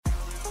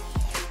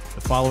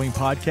The following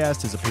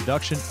podcast is a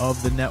production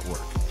of the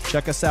network.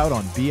 Check us out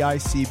on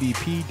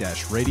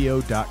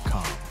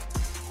bicbp-radio.com.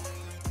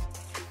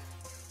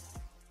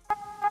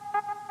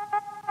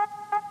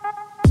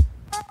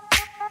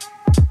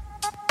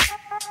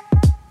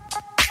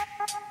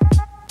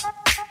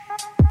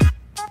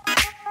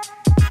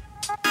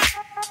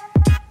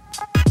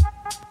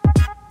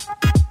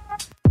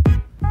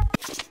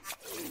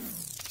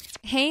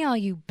 Hey, all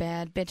you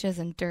bad bitches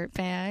and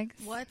dirtbags.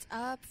 What's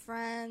up,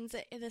 friends?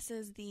 This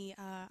is the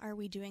Are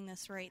We Doing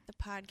This Right? The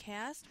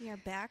podcast. We are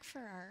back for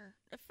our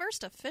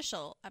first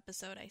official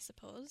episode, I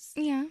suppose.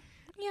 Yeah,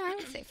 I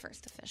would say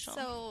first official.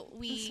 So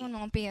this one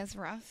won't be as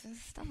rough as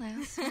the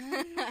last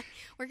one.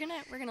 we're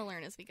gonna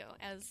learn as we go,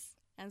 as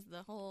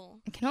the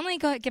whole. It can only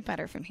get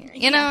better from here.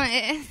 You know,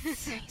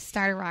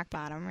 start at rock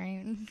bottom,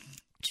 right?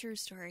 True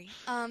story.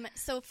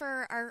 So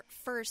for our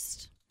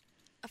first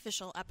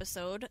official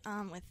episode,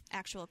 with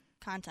actual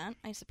content,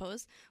 I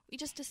suppose, we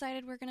just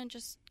decided we're gonna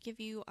just give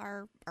you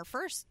our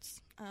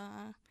firsts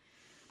on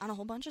a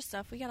whole bunch of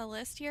stuff. We got a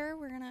list here.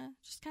 We're gonna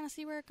just kind of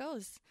see where it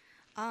goes.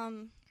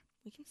 We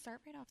can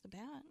start right off the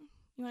bat.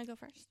 You want to go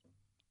first?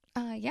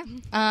 Yeah.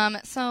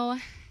 So,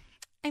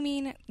 I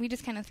mean, we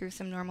just kind of threw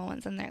some normal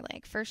ones in there,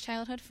 like first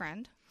childhood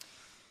friend.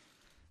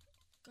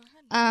 Go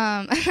ahead.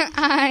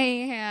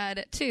 I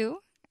had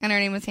two, and her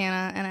name was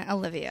Hannah and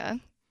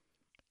Olivia.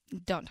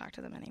 Don't talk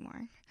to them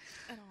anymore.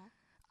 At all.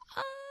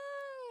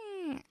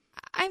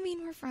 I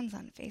mean, we're friends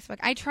on Facebook.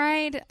 I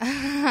tried.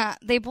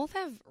 They both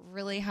have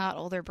really hot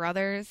older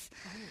brothers.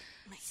 Oh,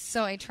 nice.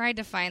 So I tried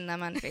to find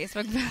them on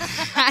Facebook.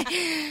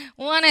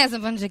 One has a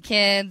bunch of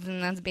kids,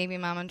 and that's baby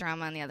mama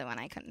drama, and the other one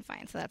I couldn't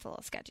find. So that's a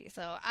little sketchy.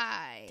 So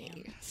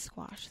I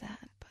squashed that.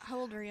 How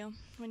old were you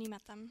when you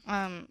met them?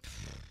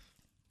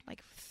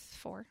 Like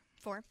 4.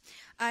 4.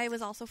 I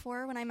was also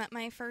 4 when I met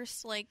my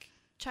first,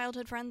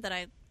 childhood friend that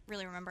I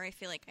really remember. I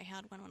feel like I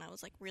had one when I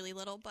was really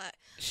little, but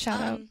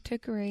shout out to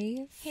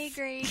Grace. Hey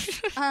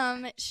Grace.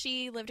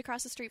 She lived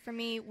across the street from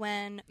me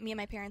when me and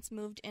my parents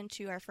moved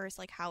into our first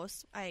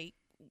house.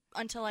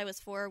 Until I was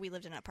 4, we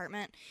lived in an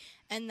apartment,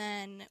 and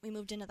then we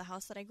moved into the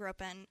house that I grew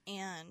up in,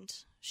 and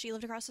she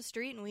lived across the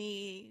street, and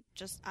we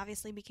just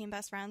obviously became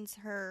best friends.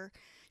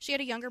 She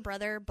had a younger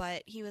brother,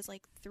 but he was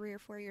 3 or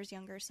 4 years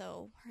younger,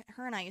 so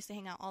her and I used to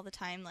hang out all the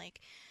time.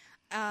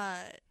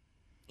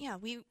 Yeah,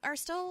 we are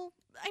still,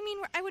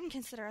 I wouldn't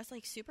consider us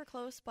super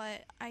close,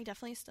 but I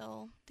definitely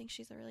still think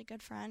she's a really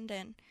good friend,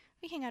 and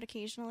we hang out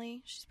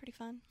occasionally. She's pretty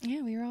fun.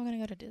 Yeah, we were all going to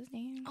go to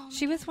Disney. Oh,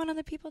 she was one of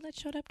the people that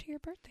showed up to your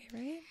birthday,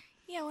 right?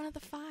 Yeah, one of the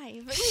 5.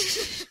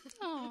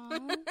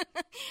 Aww.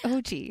 Oh,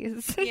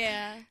 jeez.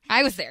 Yeah.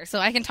 I was there, so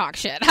I can talk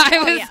shit.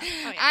 Yeah.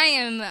 I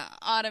am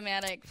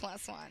automatic +1,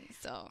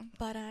 so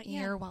but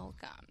you're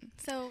welcome.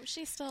 So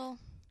she's still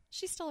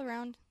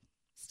around,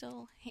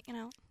 still hanging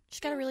out.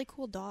 She's got a really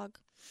cool dog.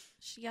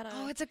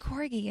 It's a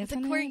corgi, It's a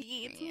isn't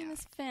corgi. it? Its name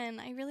is Finn.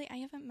 I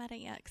haven't met it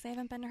yet because I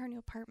haven't been to her new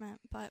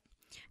apartment. But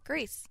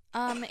Grace,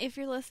 if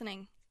you're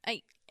listening,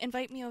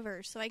 invite me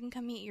over so I can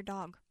come meet your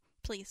dog,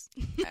 please.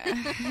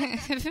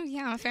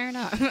 Yeah, fair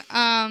enough.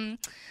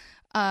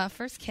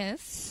 First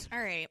kiss.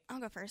 All right, I'll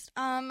go first.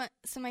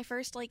 So my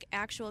first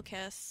actual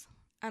kiss,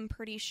 I'm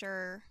pretty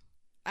sure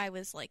I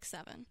was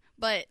 7,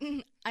 but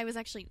I was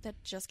that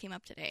just came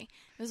up today.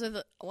 It was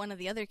with one of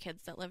the other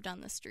kids that lived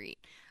on the street.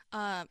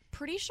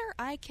 Pretty sure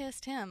I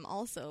kissed him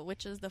also,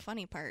 which is the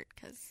funny part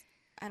because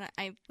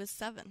I was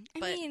 7.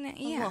 But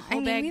we've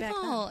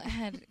all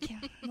had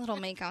little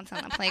makeouts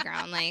on the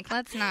playground.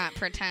 Let's not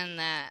pretend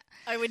that.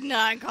 I would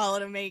not call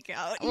it a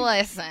makeout.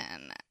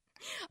 Listen.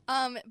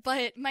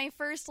 But my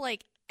first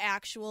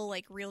actual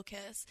real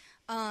kiss,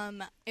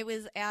 it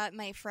was at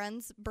my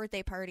friend's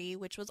birthday party,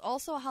 which was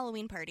also a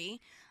Halloween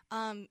party.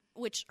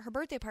 Which her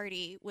birthday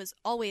party was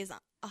always a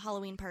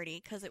Halloween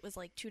party because it was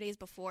 2 days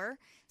before.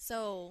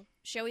 So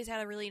she always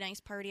had a really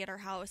nice party at our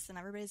house, and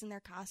everybody's in their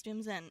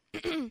costumes. And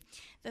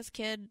this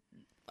kid,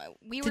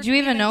 Did you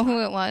even know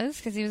who it was?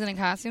 Because he was in a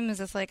costume. Is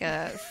this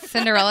a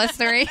Cinderella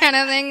story kind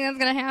of thing that's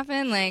gonna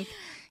happen?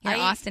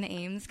 Austin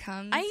Ames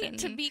comes.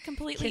 To be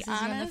completely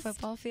honest, you on the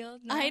football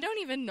field. No? I don't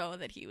even know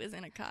that he was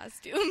in a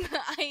costume.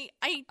 I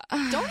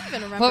don't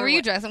even remember. What were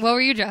you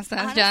dressed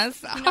as,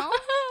 Jess? No.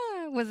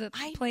 Was it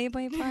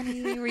Playboy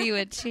Bunny? Were you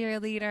a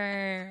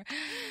cheerleader?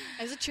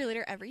 I was a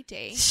cheerleader every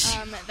day.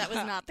 That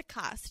was not the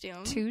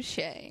costume. Touche.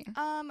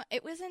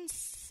 It was in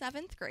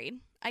 7th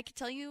grade. I could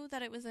tell you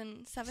that it was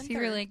in 7th. So you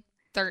were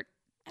 12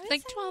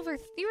 or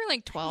you were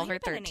 12 or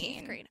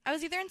 13. 8th grade. I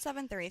was either in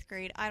 7th or 8th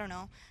grade. I don't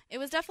know. It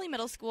was definitely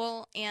middle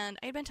school, and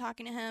I had been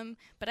talking to him,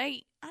 but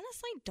I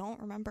honestly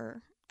don't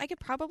remember. I could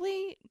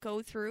probably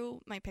go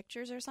through my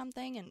pictures or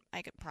something, and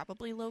I could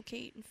probably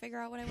locate and figure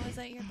out what I was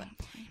that year, but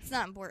it's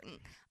not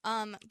important.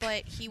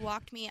 But he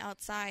walked me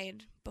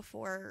outside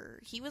before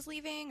he was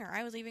leaving, or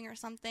I was leaving or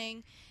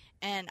something,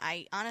 and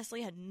I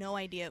honestly had no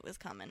idea it was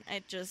coming.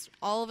 It just,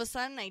 all of a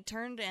sudden, I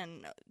turned,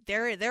 and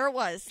there it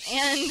was.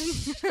 And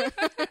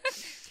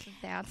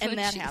that's and what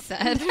that she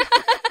happened. said.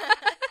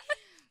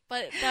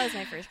 But that was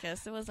my first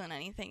kiss. It wasn't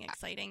anything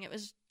exciting.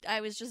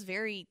 I was just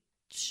very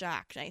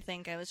shocked. I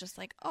think I was just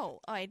like, oh,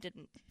 I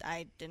didn't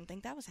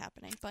think that was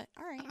happening. But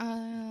all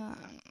right.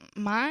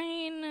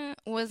 Mine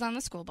was on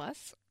the school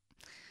bus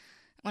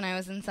when I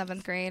was in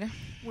 7th grade.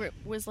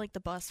 Was like the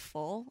bus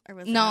full, or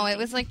was No, it it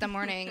was like the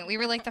morning. We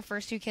were like the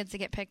first 2 kids to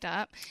get picked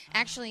up.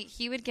 Actually,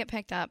 he would get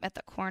picked up at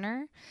the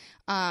corner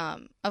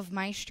of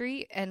my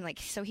street, and like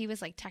so he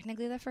was like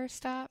technically the first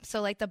stop.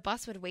 So like the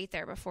bus would wait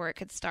there before it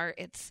could start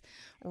its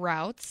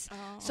routes. Oh,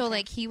 so okay.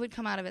 like he would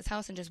come out of his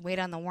house and just wait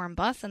on the warm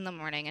bus in the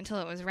morning until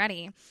it was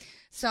ready.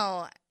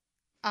 So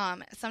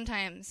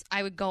sometimes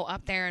I would go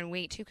up there and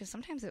wait too, because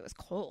sometimes it was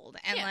cold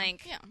and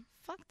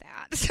fuck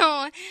that.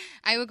 So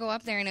I would go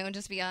up there and it would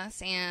just be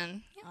us,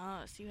 and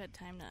oh, so you had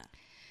time to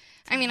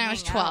I mean, I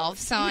was hang 12, out.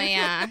 so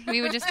yeah,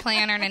 we would just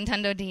play on our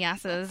Nintendo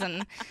DSs and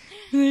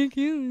like,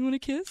 you want a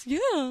kiss?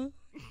 Yeah.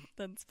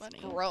 That's funny.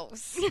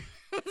 Gross.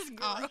 That's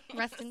Oh, gross.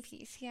 rest in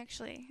peace. He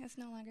actually is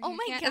no longer Oh here.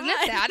 my Yeah, God. Isn't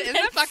that sad? Isn't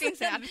that fucking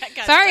sad? That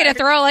got Sorry to dark.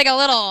 throw like a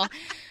little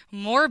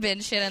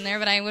morbid shit in there,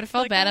 but I would have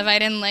felt Like, bad if I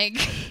didn't like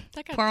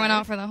That got pour one dark.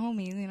 out for the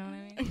homies, you know what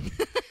I mean?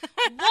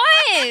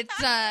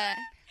 What?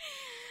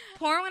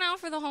 Pour one out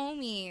for the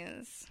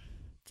homies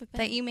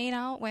that you made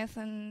out with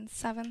in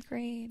 7th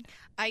grade.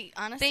 I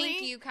honestly,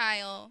 Thank you,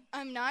 Kyle.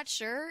 I'm not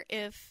sure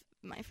if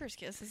my first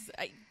kiss is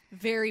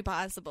very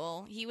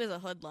possible. He was a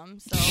hoodlum,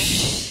 so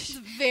it's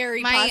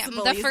very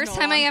possible. The he's first no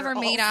time I longer ever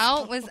made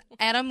also- out was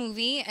at a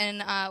movie,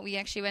 and we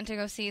actually went to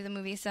go see the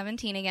movie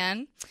 17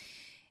 again.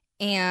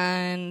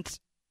 And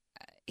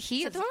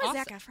he Is is that the one with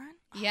also- Zac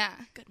Efron? Yeah.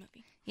 Good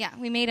movie. Yeah,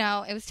 we made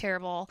out. It was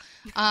terrible.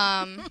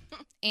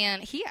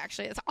 And he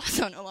actually is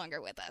also no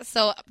longer with us.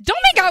 So don't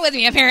make out with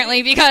me,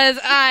 apparently, because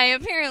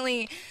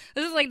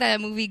this is like the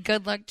movie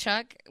Good Luck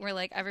Chuck, where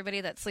like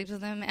everybody that sleeps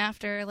with him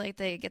after, like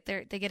they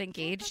get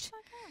engaged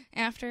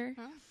after.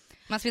 Huh?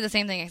 Must be the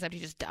same thing, except you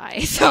just die.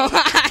 So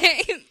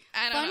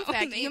I don't Fun know.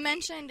 fact: maybe. you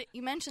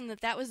mentioned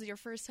that was your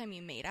first time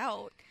you made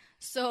out.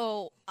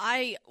 So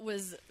I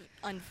was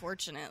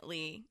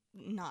unfortunately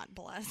not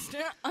blessed.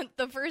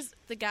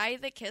 The guy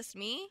that kissed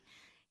me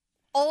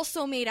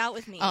also made out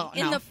with me. Oh,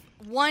 in no. the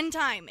one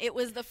time. It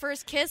was the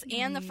first kiss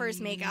and the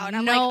first make out.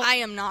 I'm No. like, I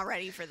am not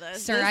ready for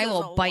this. Sir, This I is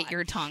will a bite lot.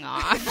 your tongue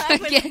off. I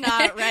was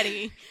not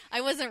ready.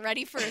 I wasn't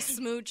ready for a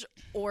smooch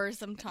or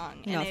some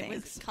tongue. And No, it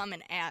was thanks.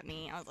 coming at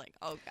me. I was like,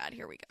 oh, God,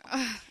 here we go.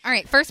 All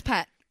right, first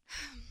pet.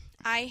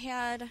 I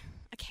had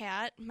a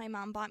cat. My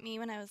mom bought me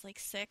when I was like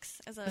 6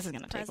 as a This is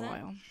going to take a present.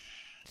 while.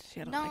 She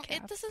had a No, lot of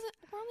cats. this isn't.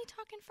 We're only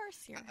talking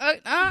first here.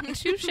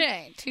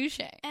 Touche.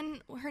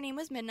 And her name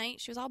was Midnight.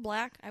 She was all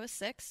black. I was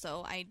 6,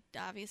 so I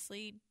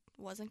obviously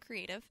wasn't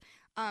creative.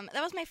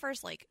 That was my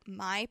first, like,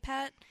 my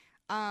pet.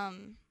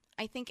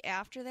 I think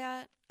after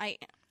that, I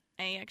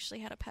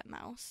actually had a pet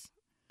mouse,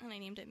 and I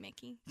named it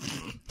Mickey.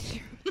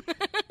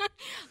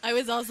 I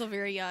was also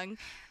very young.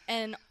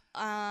 And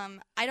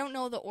I don't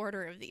know the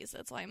order of these.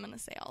 That's why I'm going to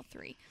say all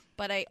 3.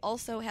 But I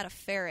also had a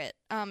ferret.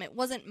 It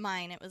wasn't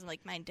mine. It was,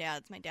 like, my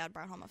dad's. My dad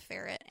brought home a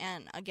ferret.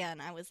 And,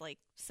 again, I was, like,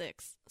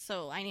 6.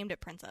 So I named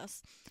it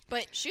Princess.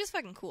 But she was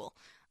fucking cool.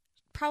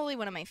 Probably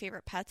one of my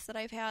favorite pets that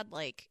I've had.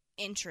 Like,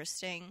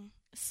 interesting.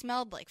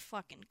 Smelled like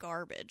fucking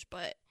garbage,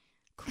 but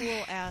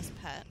cool-ass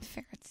pet.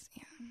 Ferrets,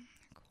 yeah.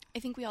 I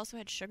think we also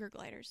had sugar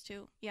gliders,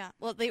 too. Yeah.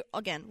 Well, they,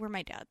 again, were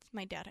my dad's.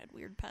 My dad had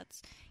weird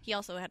pets. He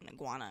also had an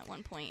iguana at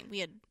one point. We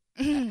had...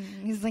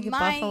 He's like a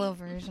My- buffalo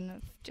version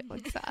of Joe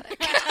Exotic.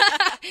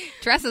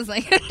 Dresses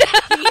like He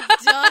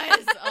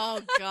does. Oh,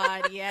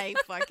 God. Yeah, he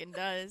fucking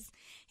does.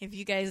 If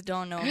you guys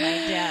don't know my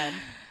dad,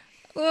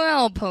 Well,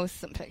 I'll post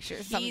some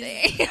pictures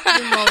someday. he's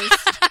the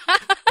most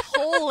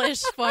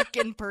Polish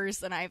fucking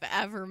person I've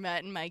ever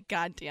met in my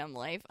goddamn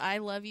life. I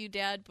love you,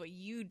 Dad, but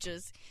you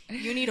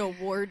need a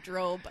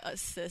wardrobe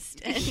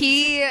assistant.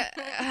 He,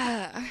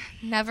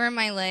 never in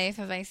my life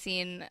have I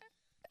seen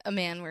a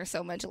man wear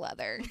so much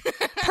leather.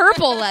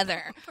 Purple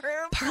leather.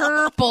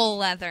 Purple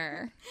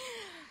leather.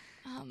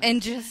 Oh,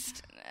 And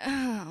just,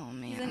 oh,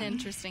 man. he's an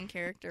interesting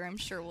character. I'm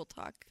sure we'll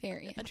talk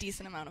Very a interesting.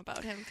 decent amount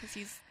about him because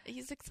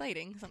he's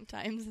exciting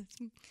sometimes.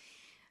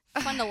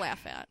 It's fun to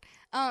laugh at.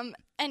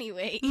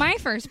 Anyway. My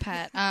first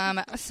pet.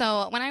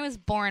 So when I was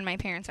born, my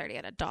parents already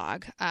had a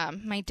dog.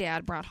 My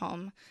dad brought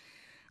home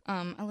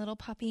a little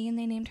puppy, and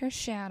they named her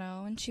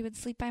Shadow, and she would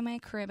sleep by my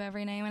crib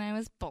every night when I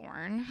was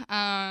born.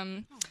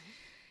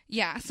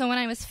 Yeah, so when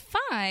I was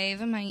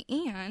 5, my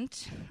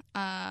aunt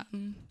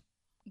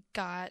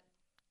got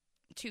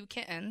 2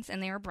 kittens,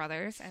 and they were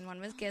brothers, and one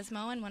was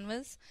Gizmo, and one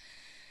was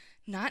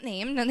not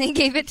named, and they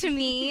gave it to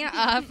me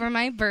for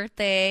my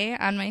birthday,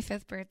 on my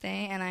 5th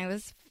birthday, and I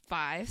was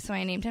 5, so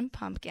I named him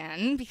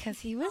Pumpkin because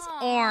he was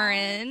Aww.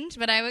 orange,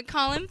 but I would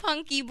call him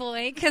Punky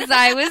Boy because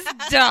I was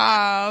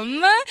dumb.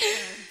 That's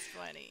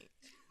funny.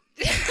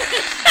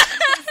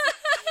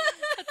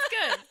 That's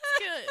good. It's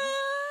good.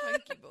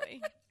 Punky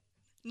boy.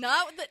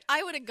 Not that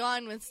I would have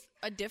gone with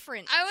a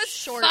different. I was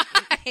short.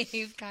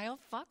 5. Kyle,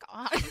 fuck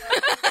off.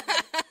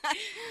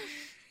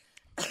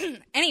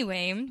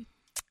 Anyway,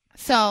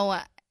 so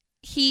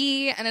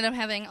he ended up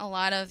having a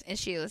lot of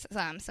issues.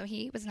 So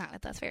he was not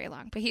with us very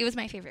long, but he was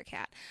my favorite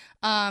cat.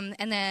 And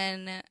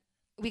then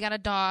we got a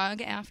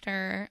dog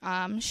after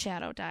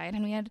Shadow died,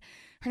 and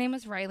her name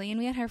was Riley, and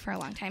we had her for a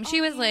long time.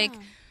 She was like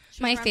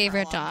my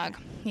favorite dog.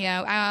 Time.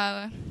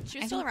 Yeah. She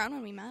was still around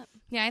when we met.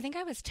 Yeah, I think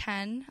I was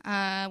 10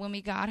 when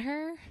we got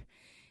her,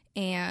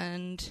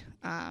 and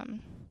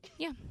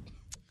yeah.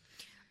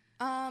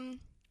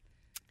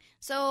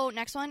 So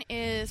next one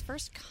is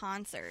first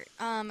concert.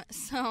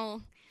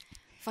 So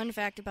fun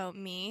fact about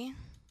me.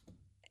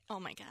 Oh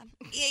my god.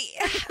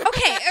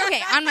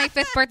 Okay. On my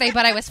 5th birthday,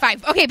 but I was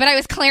 5. Okay, but I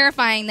was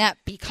clarifying that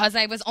because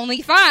I was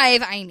only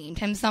 5, I named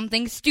him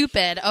something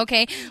stupid.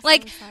 Okay,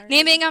 like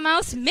naming a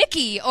mouse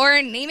Mickey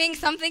or naming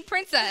something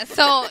Princess.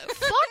 So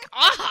fuck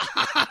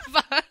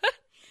off.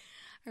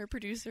 Our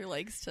producer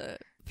likes to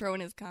throw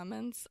in his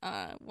comments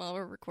while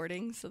we're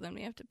recording, so then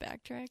we have to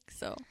backtrack.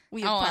 So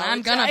we apologize.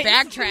 I'm gonna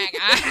backtrack.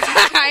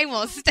 I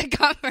will stick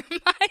up for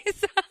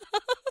myself.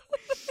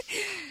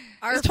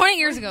 It was 20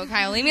 years ago,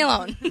 Kyle. Leave me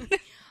alone.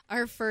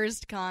 Our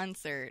first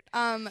concert.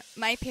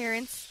 My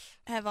parents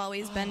have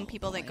always been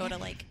people that go to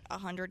like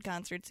 100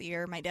 concerts a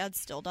year. My dad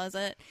still does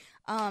it.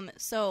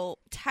 So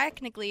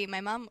technically,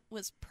 my mom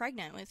was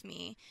pregnant with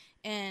me,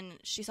 and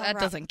she saw that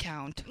doesn't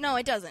count. No,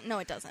 it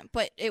doesn't.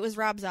 But it was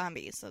Rob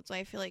Zombie, so that's why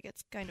I feel like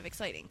it's kind of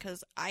exciting,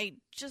 because I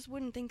just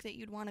wouldn't think that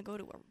you'd want to go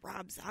to a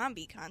Rob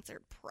Zombie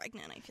concert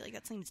pregnant. I feel like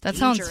that seems dangerous.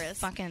 That sounds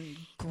fucking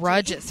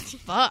grudge as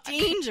fuck.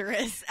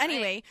 Dangerous.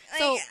 Anyway,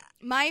 so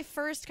my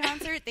first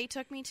concert they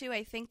took me to,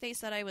 I think they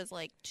said I was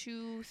like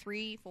 2,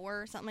 3,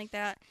 4, something like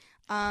that.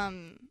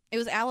 It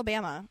was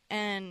Alabama,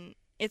 and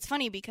it's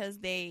funny because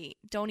they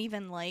don't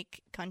even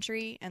like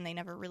country, and they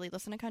never really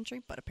listen to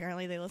country, but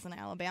apparently they listen to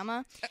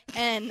Alabama.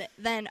 And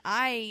then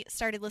I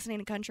started listening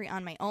to country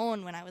on my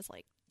own when I was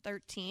like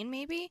 13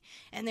 maybe,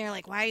 and they're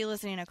like, why are you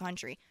listening to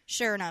country?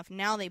 Sure enough,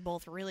 now they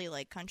both really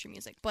like country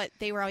music, but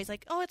they were always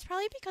like, oh, it's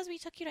probably because we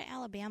took you to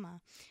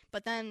Alabama.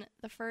 But then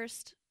the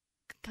first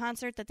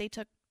concert that they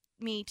took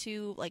me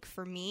to, like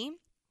for me,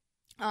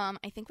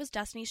 I think was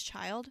Destiny's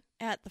Child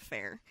at the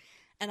fair.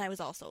 And I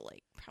was also,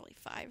 like, probably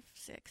 5,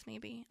 6,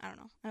 maybe. I don't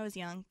know. I was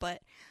young.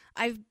 But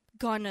I've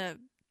gone to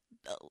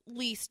at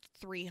least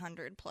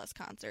 300-plus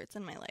concerts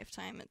in my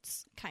lifetime.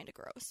 It's kind of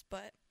gross.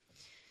 But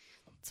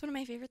it's one of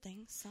my favorite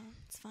things, so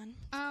it's fun.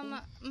 It's cool.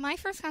 My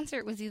first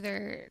concert was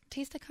either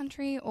Taste of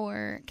Country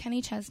or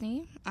Kenny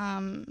Chesney.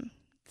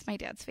 It's my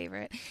dad's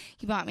favorite.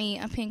 He bought me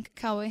a pink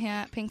cowboy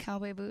hat, pink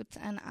cowboy boots,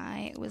 and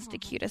I was the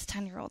cutest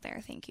 10-year-old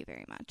there. Thank you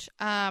very much.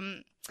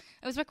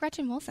 It was with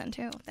Gretchen Wilson,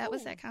 too. That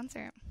was that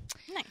concert.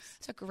 Nice.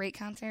 It's a great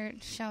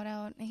concert. Shout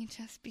out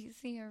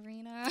HSBC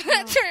Arena.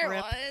 That's where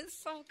it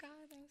was. Oh, God.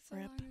 That was so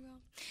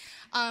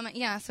long ago.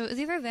 Yeah, so it was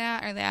either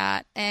that or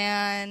that.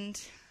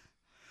 And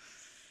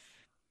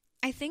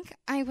I think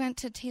I went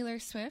to Taylor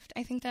Swift.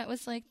 I think that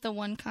was, like, the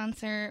one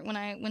concert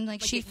when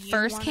she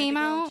first came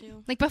out.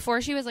 Like, before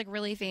she was, like,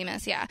 really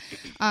famous, yeah.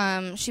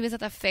 She was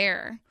at the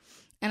fair.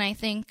 And I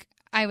think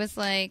I was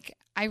like,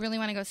 I really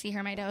want to go see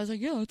her. My dad was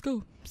like, yeah, let's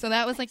go. So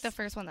that was, like, the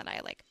first one that I,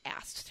 like,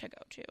 asked to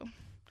go to.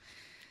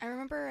 I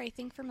remember, I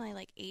think for my,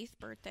 like, 8th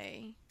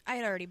birthday, I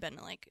had already been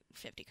to, like,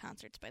 50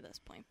 concerts by this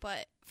point.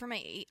 But for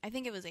my I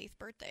think it was 8th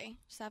birthday,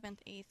 7th,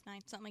 8th,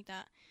 9th, something like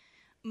that.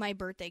 My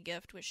birthday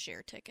gift was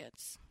share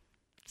tickets.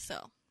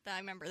 So I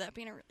remember that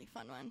being a really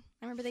fun one.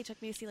 I remember they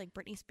took me to see, like,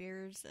 Britney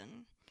Spears,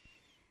 and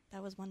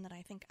that was one that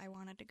I think I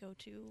wanted to go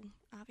to,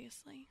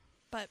 obviously.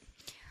 But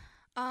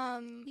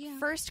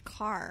first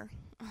car.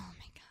 Oh,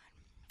 my God.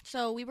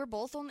 So we were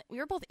both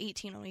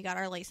 18 when we got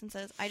our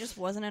licenses. I just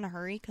wasn't in a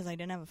hurry because I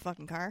didn't have a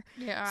fucking car.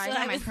 Yeah, so I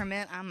got my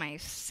permit on my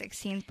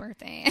 16th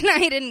birthday, and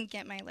I didn't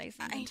get my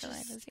license until I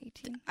was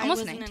 18. I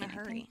wasn't in a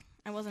hurry.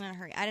 I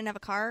didn't have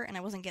a car, and I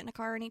wasn't getting a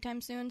car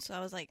anytime soon, so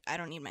I was like, I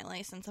don't need my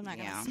license. I'm not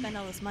going to spend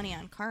all this money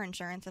on car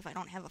insurance if I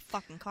don't have a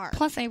fucking car.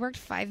 Plus, I worked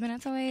 5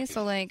 minutes away,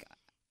 so, like,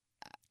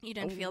 you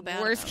didn't feel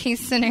bad. Worst case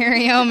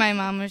scenario, my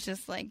mom was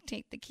just like,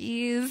 take the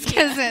keys,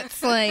 because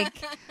it's, like,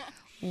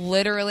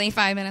 literally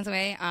 5 minutes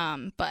away.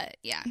 But,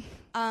 yeah.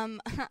 I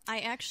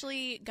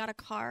actually got a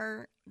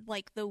car,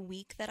 like, the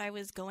week that I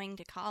was going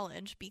to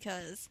college,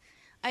 because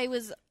I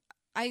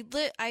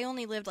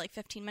only lived, like,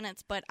 15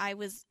 minutes, but I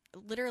was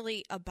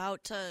literally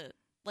about to,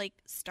 like,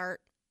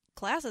 start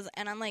classes,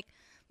 and I'm like,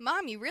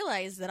 Mom, you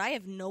realize that I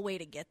have no way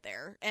to get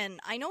there,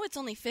 and I know it's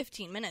only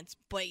 15 minutes,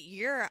 but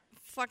you're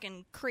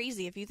fucking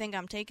crazy if you think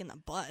I'm taking the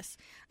bus.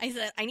 I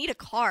said, I need a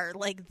car,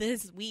 like,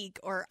 this week,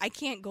 or I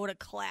can't go to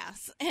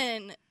class.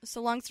 And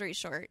so long story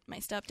short, my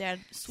stepdad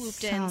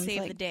swooped in and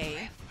saved the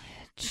day.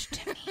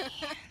 To me.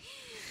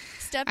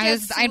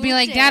 I'd be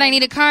like, Dad, I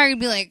need a car. He'd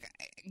be like,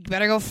 you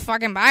better go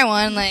fucking buy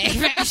one. Like,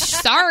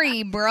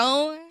 sorry,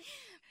 bro.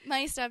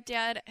 My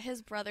stepdad,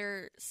 his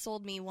brother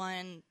sold me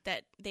one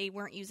that they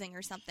weren't using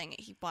or something.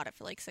 He bought it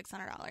for like $600.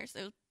 It was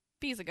a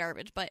piece of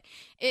garbage, but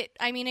it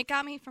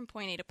got me from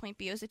point A to point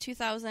B. It was a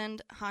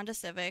 2000 Honda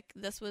Civic.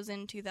 This was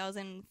in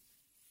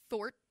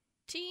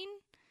 2014?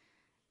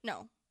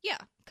 No. Yeah,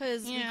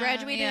 because we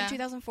graduated in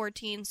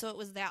 2014, so it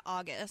was that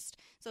August.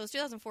 So it was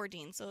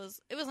 2014, so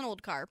it was an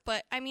old car.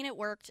 But, I mean, it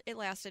worked. It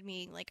lasted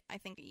me, like, I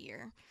think a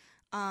year.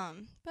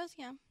 But,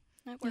 yeah,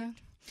 it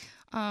worked.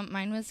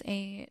 Mine was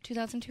a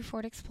 2002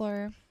 Ford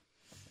Explorer.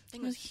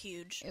 Thing was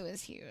huge. It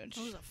was huge.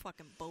 It was a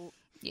fucking boat.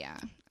 Yeah.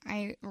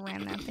 I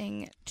ran that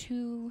thing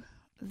to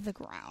the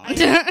ground.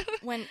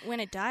 When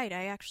it died,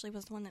 I actually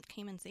was the one that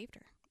came and saved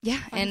her. Yeah,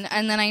 and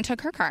then I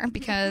took her car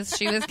because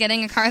she was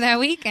getting a car that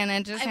week, and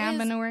it just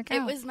happened to work out.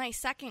 It was my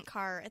second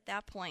car at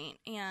that point,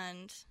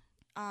 and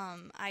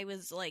I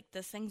was like,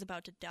 this thing's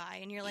about to die.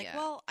 And you're like,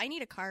 well, I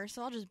need a car,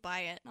 so I'll just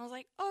buy it. And I was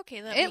like,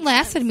 okay, that it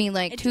lasted me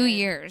like 2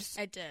 years.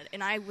 It did,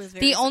 and I was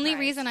very The only surprised.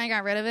 reason I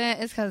got rid of it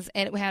is because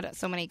it had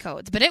so many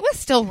codes. But it was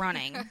still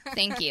running.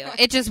 Thank you.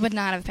 It just would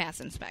not have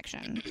passed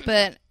inspection.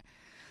 But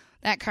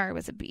that car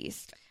was a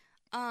beast.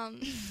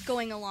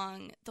 Going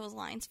along those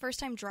lines, first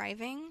time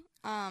driving,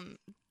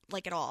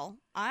 like at all,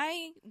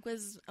 I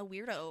was a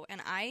weirdo, and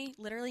I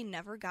literally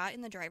never got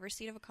in the driver's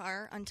seat of a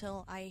car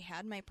until I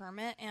had my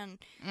permit, and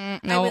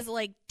I was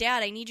like,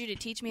 Dad, I need you to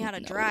teach me how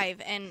to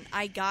drive. And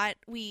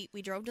we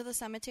drove to the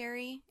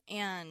cemetery,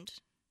 and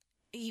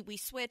we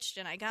switched,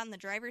 and I got in the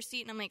driver's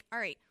seat, and I'm like, all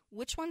right,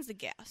 which one's the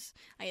gas?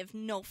 I have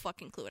no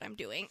fucking clue what I'm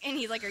doing. And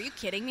he's like, are you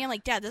kidding me? I'm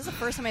like, Dad, this is the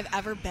first time I've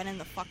ever been in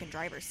the fucking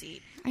driver's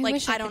seat.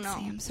 I don't know.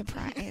 I'm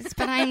surprised,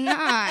 but I'm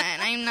not.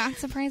 I'm not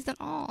surprised at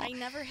all. I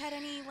never had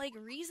any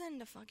reason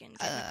to fucking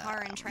get in the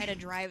car and try to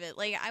drive it.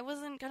 I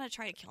wasn't gonna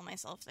try to kill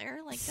myself there.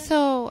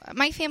 So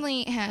my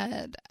family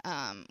had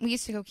we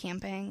used to go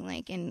camping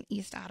in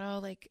East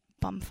Otto,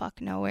 bumfuck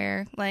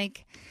nowhere,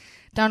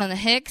 down on the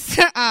Hicks,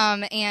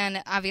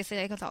 and obviously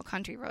it's all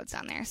country roads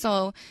down there.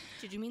 So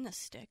did you mean the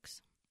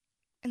sticks?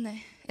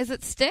 Is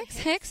it sticks?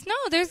 Hicks? No,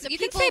 there's you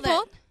can say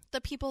both. The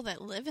people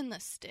that live in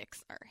the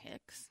sticks are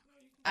Hicks.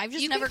 I've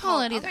just you never can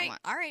call it either okay, one.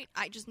 All right,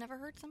 I just never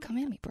heard something. Come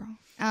at me, bro.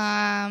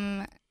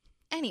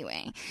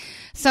 Anyway,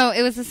 so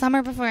it was the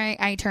summer before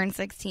I turned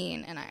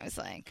 16, and I was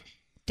like,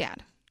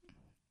 Dad,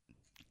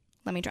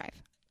 let me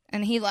drive.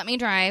 And he let me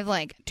drive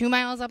 2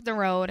 miles up the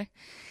road.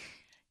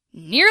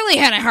 Nearly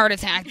had a heart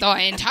attack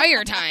the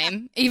entire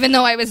time, even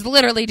though I was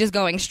literally just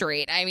going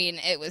straight. I mean,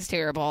 it was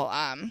terrible.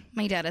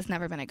 My dad has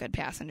never been a good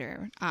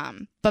passenger,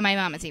 but my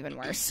mom is even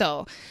worse.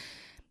 So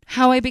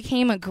how I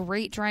became a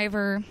great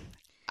driver...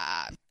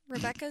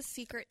 Rebecca's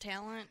secret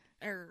talent,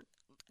 or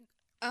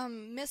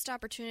missed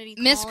opportunity.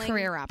 Missed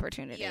career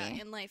opportunity. Yeah,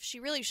 in life. She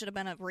really should have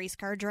been a race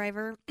car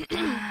driver.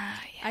 Yeah.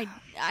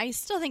 I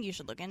still think you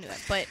should look into it,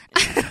 but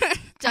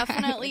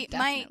definitely.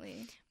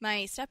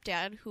 My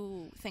stepdad,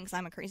 who thinks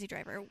I'm a crazy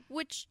driver,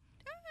 which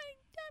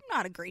I'm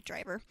not a great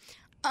driver.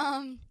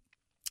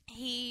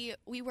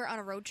 We were on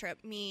a road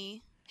trip,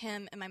 me,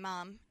 him, and my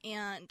mom,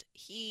 and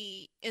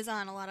he is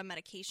on a lot of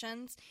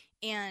medications,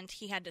 and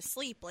he had to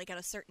sleep at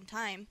a certain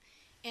time,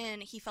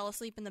 and he fell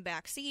asleep in the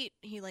back seat.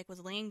 He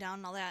was laying down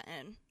and all that,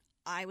 and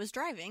I was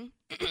driving,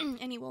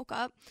 and he woke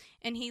up,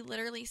 and he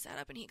literally sat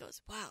up, and he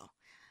goes, "Wow,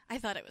 I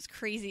thought it was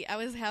crazy. I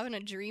was having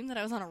a dream that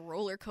I was on a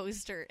roller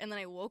coaster, and then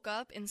I woke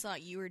up and saw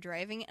you were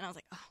driving, and I was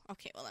like, oh,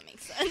 okay, well, that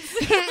makes sense."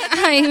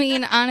 I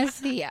mean,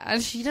 honestly, yeah.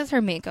 She does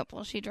her makeup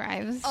while she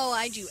drives. Oh,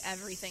 I do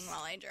everything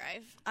while I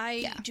drive.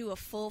 I do a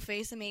full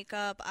face of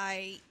makeup.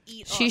 I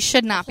eat She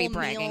should not be whole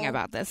bragging meal.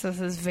 about this.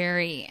 This is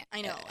very I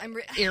know. I'm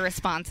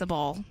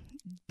irresponsible.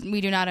 We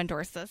do not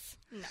endorse this.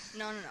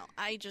 No.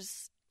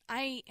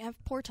 I have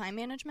poor time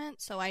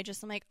management, so I'm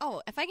like,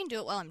 oh, if I can do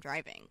it while I'm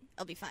driving,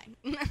 I'll be fine.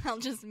 I'll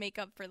just make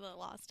up for the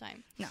lost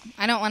time. No,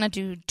 I don't want to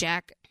do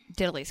jack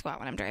diddly squat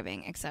when I'm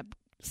driving, except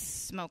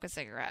smoke a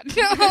cigarette.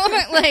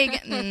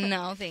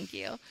 No, thank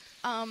you.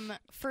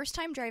 First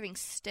time driving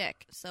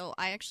stick, so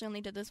I actually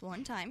only did this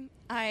one time.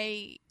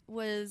 I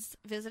was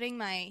visiting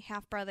my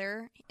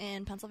half-brother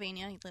in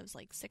Pennsylvania. He lives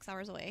 6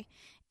 hours away,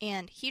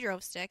 and he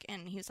drove stick,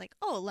 and he was like,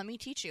 oh, let me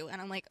teach you.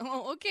 And I'm like,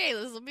 oh, okay,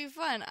 this will be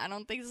fun. I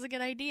don't think this is a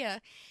good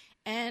idea.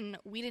 And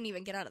we didn't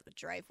even get out of the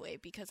driveway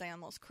because I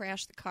almost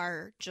crashed the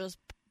car just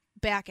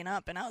backing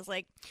up, and I was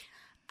like,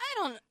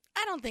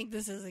 I don't think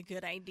this is a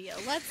good idea.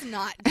 Let's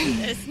not do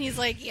this. And he's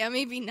like, yeah,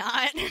 maybe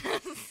not.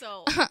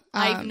 So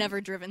I've never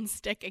driven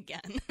stick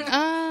again.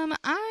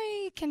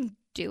 I can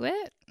do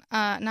it.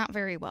 Not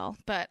very well,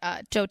 but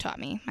Joe taught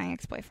me, my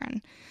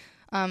ex-boyfriend.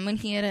 When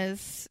he had a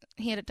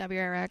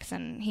WRX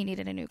and he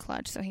needed a new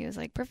clutch, so he was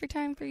like, perfect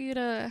time for you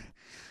to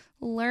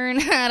learn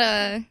how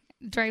to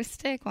drive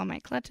stick while my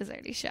clutch is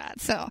already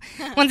shot. So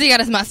once he got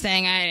his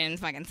Mustang, I didn't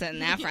fucking sit in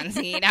that front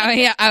seat.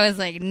 I was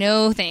like,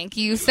 no, thank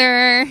you,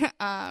 sir.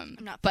 I'm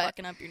not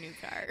fucking up your new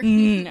car.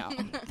 No,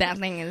 that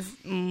thing is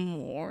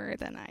more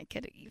than I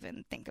could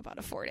even think about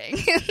affording.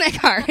 That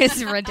car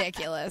is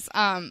ridiculous.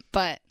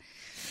 But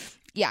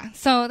yeah,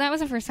 so that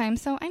was the first time.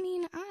 So I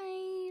mean,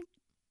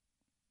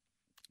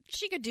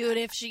 she could do it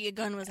if a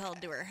gun was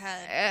held to her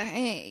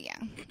head. Yeah,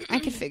 I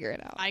could figure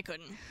it out. I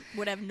couldn't.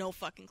 Would have no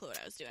fucking clue what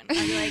I was doing. I'd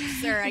be like,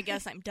 sir, I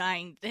guess I'm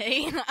dying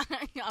today.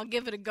 I'll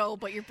give it a go,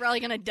 but you're probably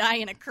going to die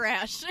in a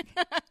crash.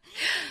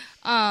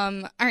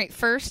 All right,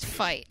 first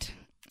fight.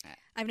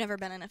 I've never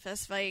been in a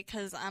fist fight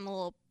because I'm a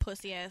little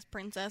pussy-ass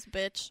princess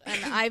bitch.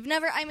 And I've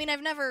never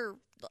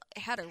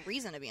had a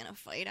reason to be in a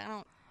fight.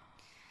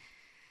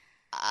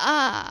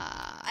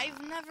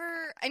 I've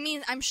never, I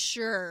mean, I'm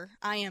sure,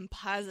 I am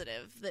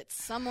positive that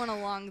someone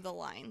along the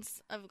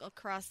lines of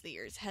across the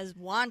years has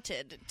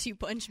wanted to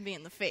punch me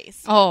in the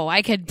face. Oh,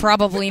 I could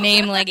probably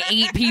name like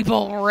 8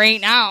 people right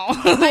now.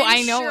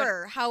 I know.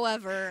 Sure.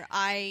 However,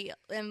 I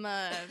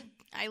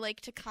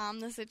like to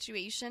calm the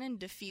situation and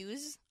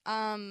diffuse.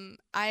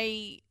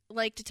 I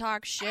like to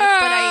talk shit,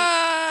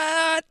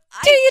 but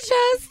do you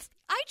just?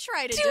 I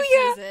try to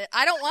diffuse it.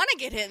 I don't want to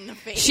get hit in the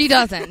face. She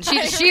doesn't. She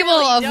really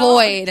will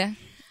avoid. Don't.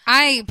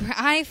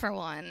 I for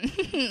one.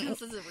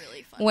 This is a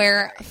really fun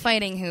wear story.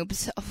 fighting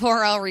hoops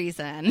for a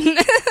reason.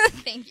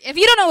 Thank you. If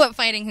you don't know what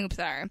fighting hoops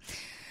are,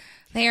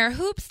 they are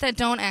hoops that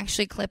don't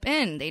actually clip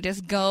in. They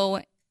just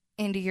go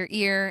into your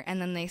ear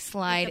and then they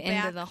slide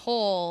into the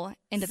hole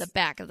into the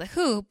back of the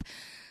hoop.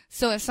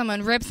 So if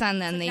someone rips on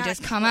them, they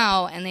just come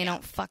out and they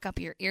don't fuck up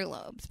your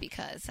earlobes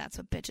because that's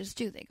what bitches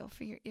do. They go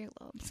for your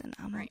earlobes, and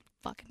I'm right.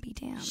 Fucking be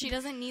damned. She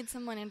doesn't need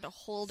someone in to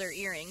hold her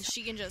earrings.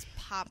 She can just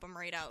pop them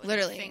right out with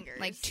literally her fingers.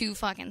 like 2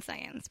 fucking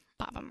seconds.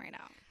 Pop them right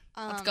out.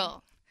 Let's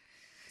go.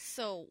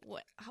 So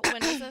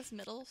when was this?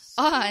 Middle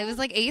school? It was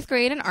like 8th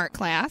grade in art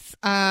class.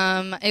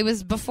 It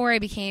was before I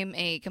became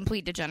a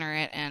complete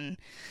degenerate and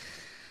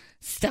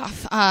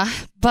stuff.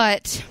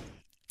 But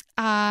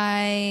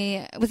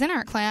I was in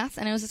art class,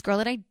 and it was this girl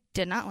that I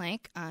did not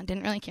like.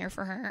 Didn't really care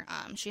for her.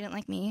 She didn't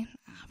like me,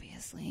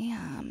 obviously.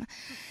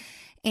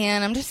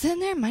 And I'm just sitting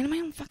there minding my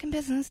own fucking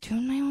business,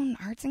 doing my own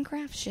arts and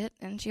crafts shit.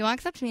 And she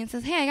walks up to me and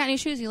says, "Hey, I got new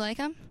shoes. You like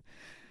them?"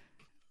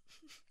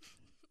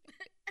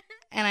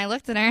 And I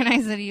looked at her and I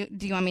said,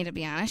 "Do you want me to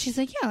be honest?" She's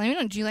like, "Yeah, let me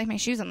know. Do you like my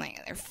shoes?" I'm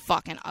like, "They're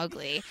fucking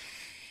ugly."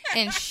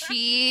 And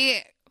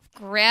she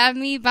grabbed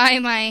me by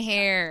my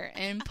hair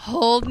and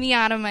pulled me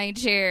out of my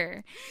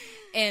chair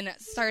and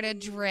started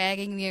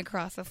dragging me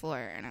across the floor.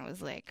 And I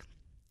was like,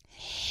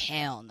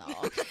 hell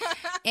no.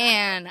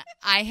 And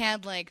I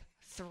had like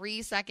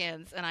 3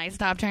 seconds, and I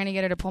stopped trying to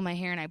get her to pull my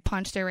hair, and I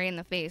punched her right in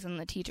the face, and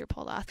the teacher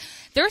pulled off.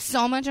 There was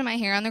so much of my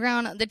hair on the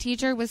ground, the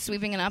teacher was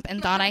sweeping it up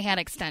and thought I had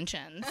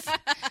extensions.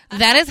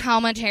 That is how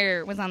much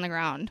hair was on the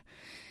ground.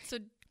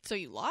 So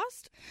you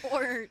lost?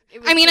 Or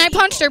it was I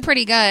punched her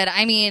pretty good.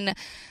 I mean,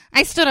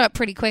 I stood up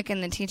pretty quick,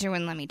 and the teacher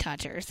wouldn't let me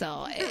touch her.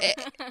 So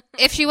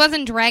if she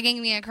wasn't dragging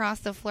me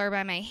across the floor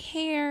by my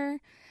hair...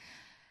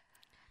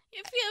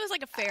 If it was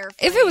like a fair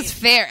fight. If it was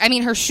fair. I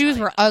mean, her shoes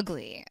were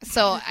ugly.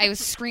 So I was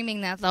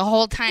screaming that the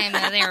whole time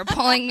that they were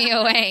pulling me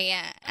away.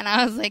 And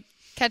I was like,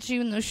 catch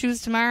you in those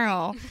shoes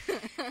tomorrow.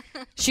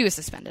 She was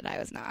suspended. I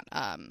was not.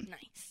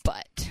 Nice.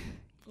 But,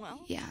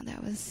 yeah,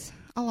 that was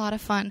a lot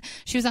of fun.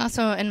 She was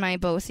also in my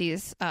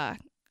BOCES,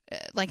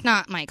 like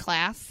not my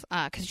class,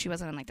 because she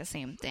wasn't in like the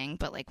same thing,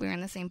 but like we were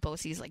in the same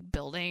BOCES like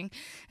building,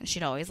 and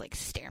she'd always like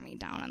stare me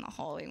down in the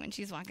hallway when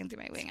she's walking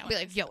through my wing. I'd be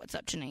like, "Yo, what's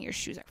up, Janae? Your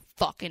shoes are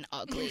fucking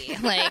ugly.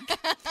 Like,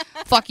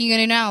 fuck you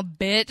gonna do now,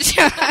 bitch?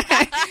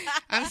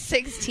 I'm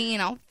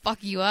 16. I'll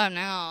fuck you up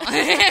now.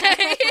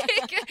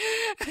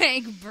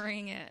 Like,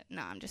 bring it."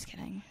 No, I'm just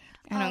kidding.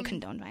 I don't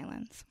condone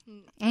violence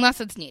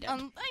unless it's needed. I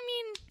mean,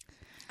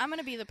 I'm going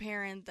to be the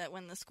parent that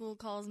when the school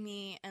calls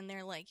me and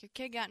they're like, "Your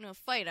kid got into a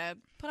fight," I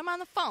put them on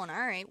the phone.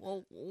 All right,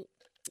 well,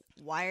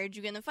 why did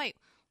you get in the fight?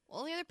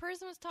 Well, the other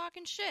person was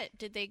talking shit.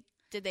 Did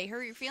they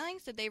hurt your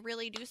feelings? Did they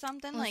really do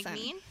something like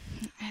mean?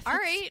 All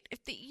right,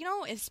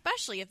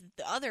 especially if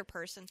the other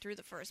person threw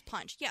the first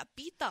punch, yeah,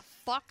 beat the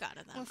fuck out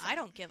of them. Listen, I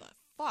don't give a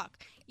fuck.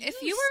 If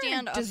you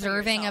were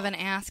deserving of an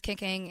ass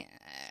kicking,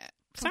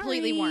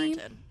 completely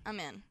warranted. I'm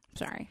in.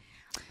 Sorry.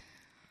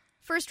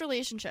 First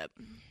relationship.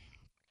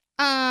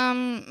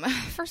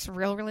 First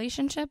real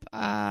relationship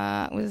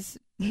was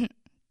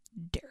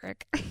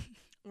Derek.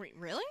 Wait,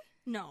 really?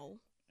 No.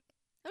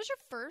 That was your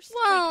first?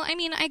 Well, I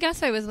mean, I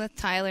guess I was with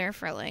Tyler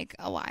for like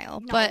a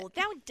while, no, but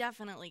that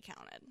definitely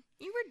counted.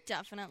 You were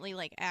definitely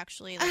like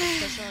actually like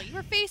official. You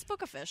were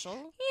Facebook official. Yeah,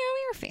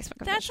 we were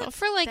Facebook official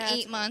for like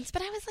 8 months,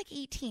 but I was like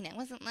 18. It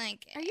wasn't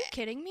like. Are you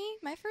kidding me?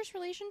 My first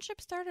relationship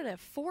started at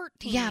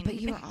 14. Yeah, but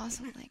you were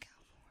also like.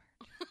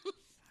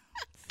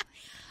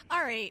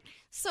 All right,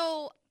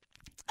 so.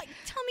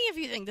 Tell me if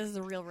you think this is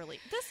a real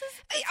relationship. This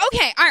is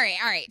okay. All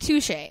right.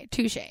 Touche.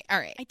 All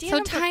right. I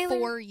dated him for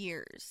 4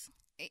 years.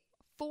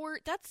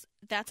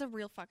 That's a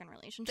real fucking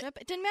relationship.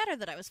 It didn't matter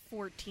that I was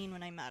 14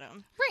 when I met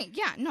him. Right?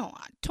 Yeah. No.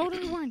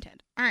 Totally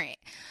warranted. All right.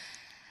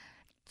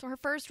 So her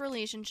first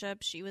relationship,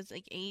 she was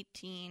like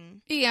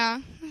 18.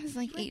 Yeah, I was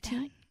like 18.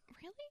 Really?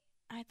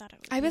 I thought it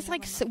was. I was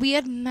like, we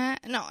had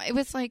met. No, it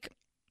was like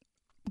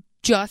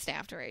just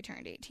after I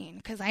turned 18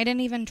 because I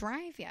didn't even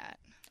drive yet.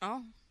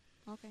 Oh.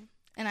 Okay.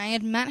 And I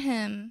had met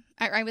him.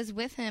 I was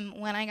with him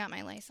when I got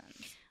my license.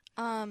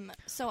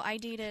 So I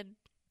dated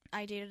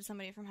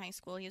somebody from high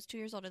school. He was 2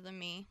 years older than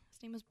me.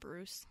 His name was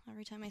Bruce.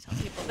 Every time I tell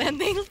people that,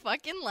 they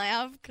fucking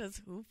laugh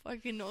because who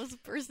fucking knows a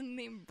person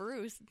named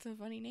Bruce? It's a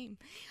funny name.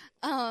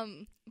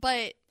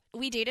 But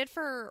we dated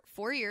for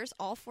 4 years.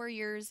 All 4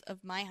 years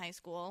of my high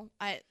school.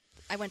 I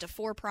went to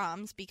 4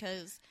 proms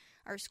because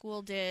our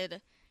school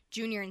did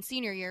junior and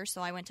senior year.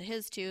 So I went to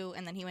his 2,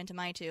 and then he went to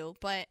my 2.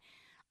 But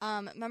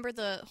remember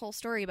the whole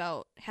story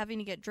about having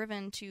to get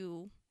driven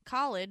to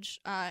college,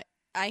 I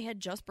had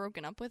just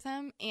broken up with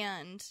him,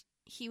 and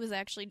he was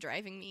actually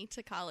driving me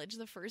to college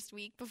the first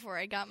week before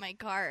I got my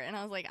car, and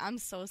I was like, I'm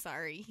so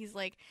sorry. He's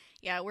like,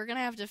 yeah, we're gonna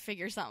have to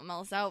figure something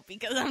else out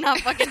because I'm not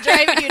fucking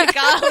driving you to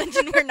college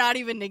and we're not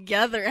even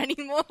together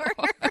anymore.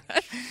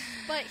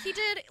 But he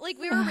did, like,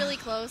 we were really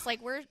close. Like,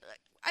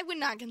 I would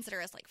not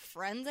consider us, like,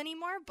 friends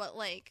anymore, but,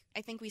 like,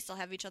 I think we still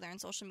have each other on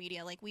social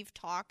media. Like, we've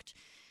talked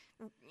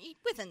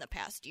within the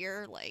past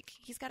year. Like,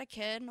 he's got a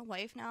kid and a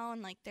wife now,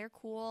 and, like, they're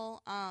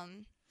cool.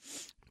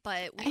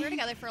 But we were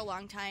together for a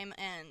long time,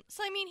 and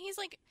so, I mean, he's,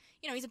 like,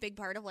 you know, he's a big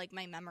part of, like,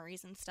 my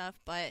memories and stuff,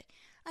 but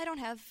I don't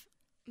have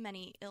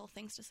many ill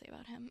things to say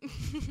about him.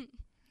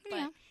 But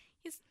Yeah.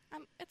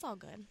 it's all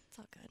good. It's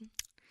all good.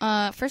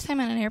 First time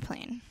on an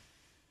airplane.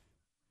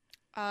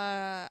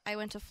 I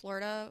went to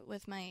Florida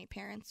with my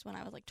parents when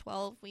I was, like,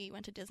 12. We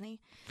went to Disney,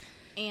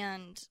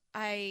 and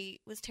I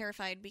was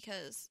terrified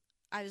because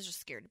I was just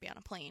scared to be on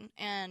a plane,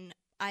 and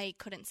I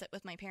couldn't sit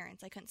with my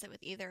parents. I couldn't sit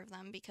with either of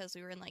them because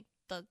we were in, like,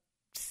 the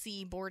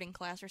C boarding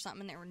class or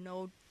something, and there were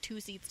no two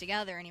seats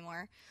together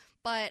anymore.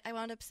 But I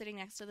wound up sitting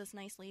next to this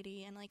nice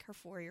lady and, like, her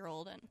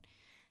 4-year-old, and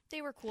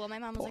they were cool. My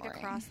mom was, like,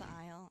 across the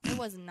aisle. It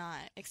was not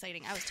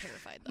exciting. I was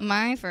terrified, though.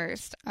 My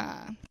first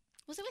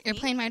Was it with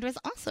airplane me? ride was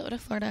also to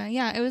Florida.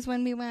 Yeah, it was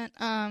when we went.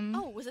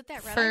 Oh, was it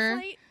that red-eye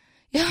flight?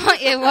 Yeah,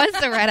 it was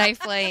the red-eye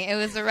flight. It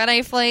was the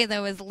red-eye flight that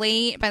was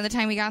late. By the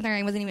time we got there,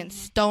 I wasn't even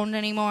stoned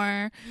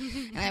anymore.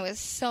 And I was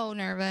so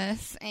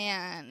nervous.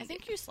 And I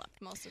think you slept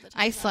most of the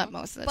time. I slept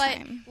most of the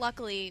time. But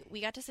luckily,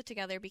 we got to sit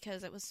together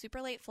because it was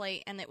super late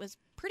flight, and it was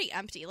pretty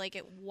empty. Like,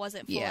 it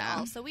wasn't full at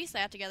all. So we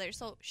sat together.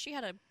 So she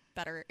had a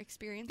better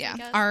experience, I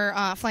guess.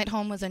 Our flight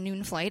home was a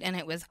noon flight, and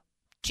it was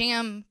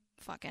jam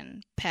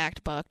fucking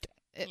packed, booked.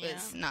 It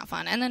was not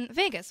fun. And then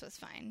Vegas was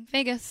fine.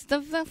 Vegas,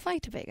 the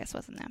flight to Vegas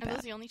wasn't that bad. Are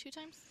those the only 2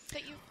 times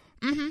that you...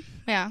 Mm-hmm.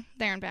 Yeah,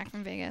 there and back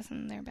from Vegas,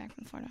 and there back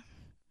from Florida.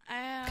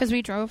 Because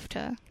we drove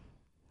to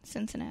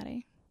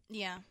Cincinnati.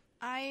 Yeah.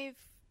 I've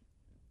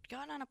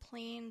gotten on a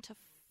plane to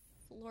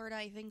Florida,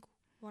 I think,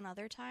 one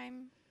other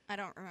time. I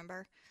don't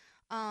remember.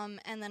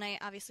 And then I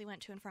obviously went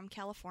to and from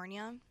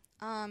California.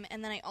 And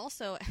then I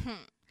also...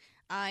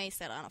 I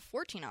sat on a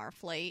 14-hour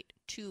flight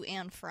to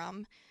and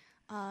from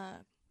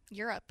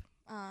Europe.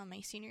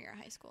 My senior year of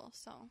high school,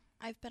 so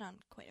I've been on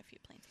quite a few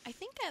planes. I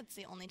think that's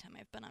the only time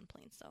I've been on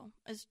planes, though,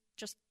 is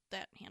just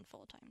that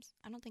handful of times.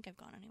 I don't think I've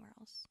gone anywhere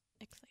else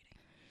exciting.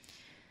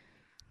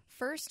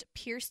 First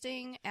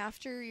piercing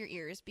after your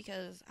ears,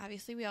 because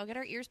obviously we all get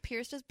our ears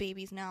pierced as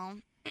babies now.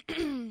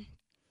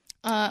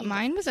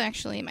 Mine was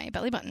actually my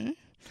belly button.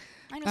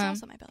 Mine was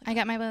also my belly button. I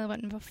got my belly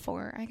button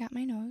before I got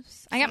my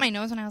nose. I got my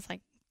nose when I was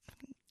like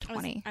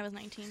 20. I was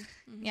 19.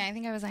 Mm-hmm. Yeah, I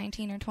think I was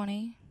 19 or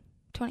 20.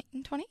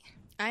 20?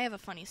 I have a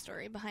funny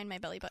story behind my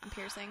belly button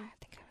piercing. I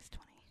think I was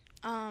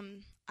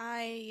 20.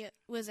 I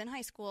was in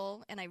high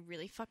school, and I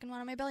really fucking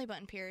wanted my belly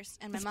button pierced,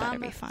 and This better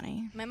be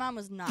funny. My mom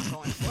was not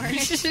going for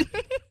it.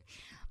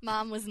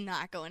 Mom was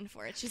not going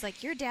for it. She's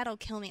like, your dad will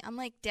kill me. I'm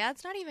like,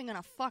 Dad's not even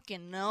gonna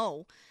fucking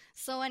know.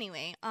 So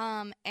anyway,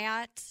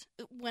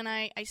 when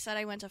I said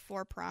I went to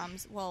 4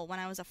 proms, well, when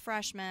I was a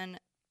freshman,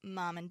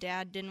 Mom and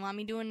Dad didn't want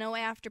me doing no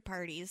after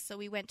parties, so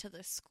we went to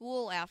the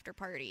school after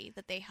party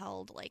that they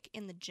held, like,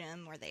 in the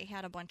gym where they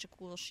had a bunch of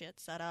cool shit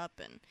set up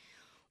and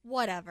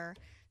whatever.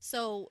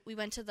 So we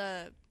went to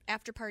the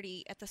after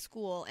party at the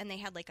school, and they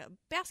had, like, a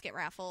basket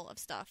raffle of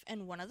stuff,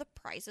 and one of the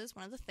prizes,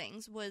 one of the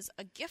things, was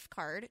a gift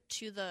card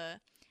to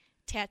the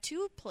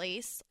tattoo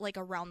place, like,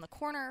 around the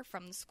corner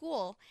from the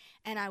school,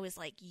 and I was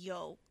like,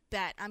 yo,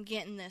 bet I'm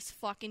getting this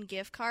fucking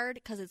gift card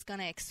because it's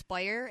gonna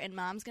expire, and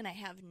Mom's gonna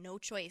have no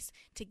choice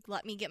to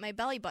let me get my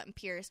belly button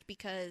pierced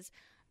because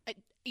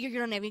you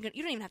don't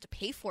even have to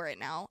pay for it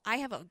now. I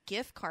have a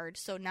gift card,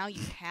 so now you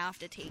have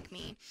to take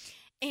me.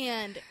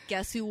 And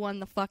guess who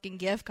won the fucking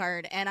gift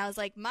card? And I was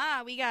like,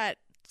 Ma, we got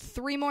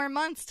 3 more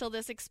months till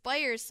this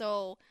expires,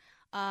 so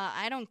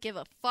I don't give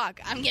a fuck.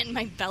 I'm getting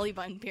my belly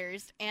button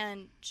pierced.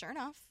 And sure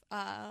enough,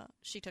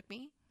 she took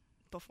me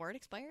before it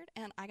expired,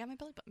 and I got my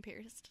belly button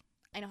pierced.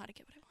 I know how to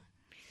get what I want.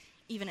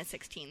 Even at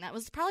 16. That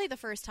was probably the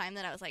first time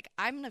that I was like,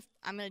 I'm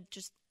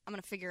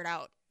gonna figure it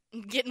out.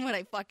 I'm getting what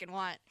I fucking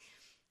want.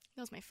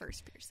 That was my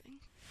first piercing.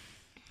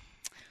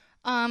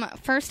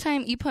 First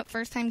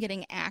time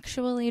getting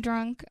actually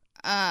drunk.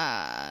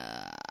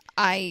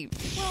 I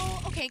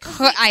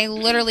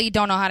literally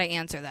don't know how to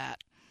answer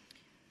that.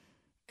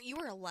 You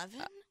were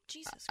 11?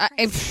 Jesus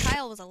Christ.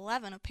 Kyle was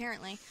 11,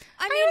 apparently.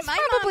 I mean, was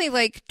probably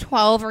like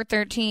 12 or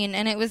 13,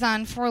 and it was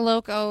on Four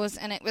Locos,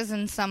 and it was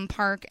in some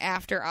park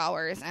after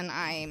hours, and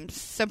I'm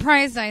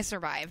surprised I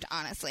survived,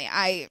 honestly.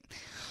 Yep.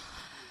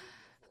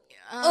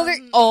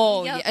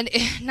 Yeah, and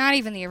not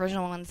even the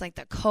original ones, like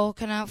the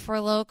coconut Four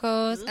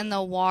Locos and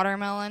the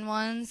watermelon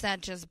ones that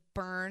just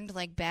burned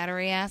like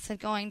battery acid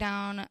going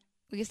down.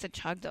 We used to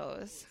chug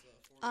those.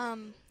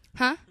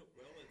 Huh?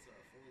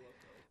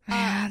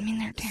 I mean,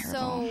 they're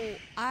terrible. So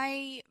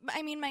I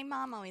mean, my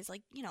mom always,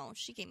 like, you know,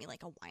 she gave me,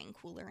 like, a wine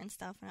cooler and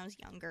stuff when I was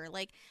younger.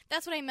 Like,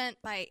 that's what I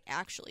meant by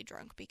actually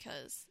drunk,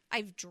 because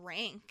I've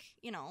drank,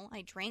 you know,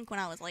 I drank when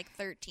I was, like,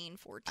 13,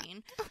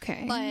 14.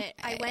 Okay. But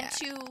I went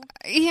to...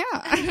 Yeah.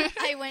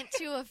 I went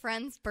to a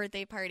friend's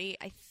birthday party.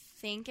 I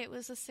think it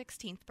was a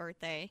 16th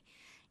birthday.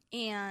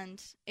 And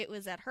it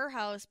was at her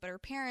house, but her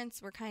parents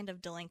were kind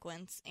of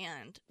delinquents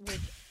and would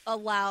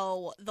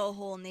allow the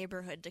whole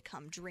neighborhood to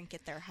come drink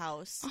at their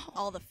house,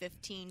 all the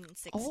 15 and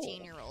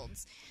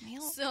 16-year-olds.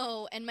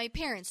 So, and my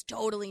parents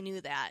totally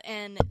knew that.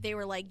 And they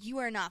were like, you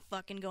are not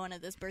fucking going to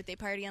this birthday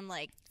party. I'm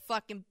like,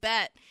 fucking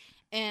bet.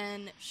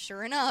 And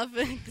sure enough,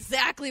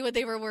 exactly what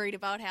they were worried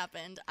about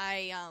happened.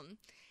 I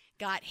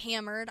got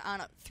hammered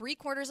on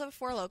 3/4 of a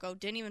Four Loko,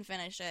 didn't even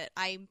finish it.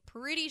 I'm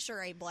pretty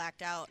sure I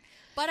blacked out.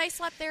 But I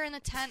slept there in the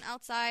tent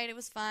outside. It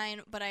was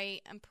fine. But I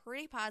am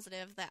pretty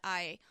positive that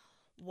I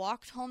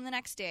walked home the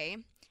next day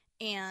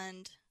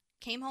and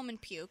came home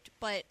and puked.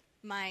 But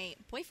my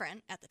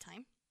boyfriend at the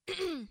time,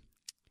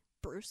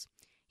 Bruce,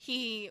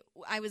 I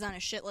was on a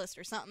shit list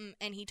or something,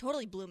 and he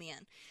totally blew me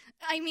in.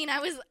 I mean,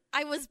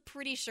 I was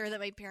pretty sure that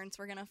my parents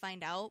were going to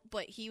find out,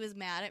 but he was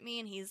mad at me,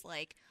 and he's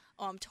like,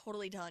 oh, I'm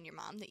totally telling your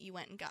mom that you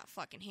went and got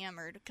fucking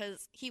hammered,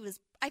 because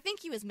I think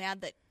he was mad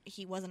that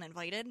he wasn't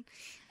invited,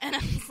 and I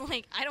was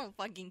like, I don't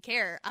fucking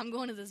care. I'm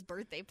going to this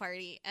birthday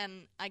party,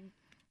 and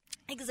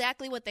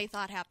exactly what they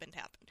thought happened.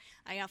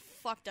 I got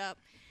fucked up,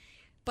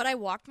 but I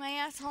walked my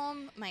ass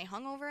home, my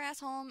hungover ass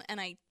home,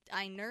 and I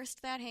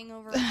nursed that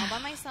hangover all by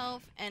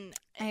myself, and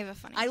I have a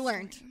funny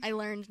story. story. I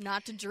learned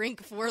not to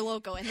drink Four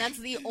Loko, and that's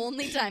the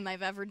only time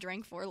I've ever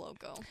drank Four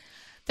Loko.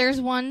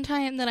 There's one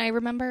time that I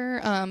remember,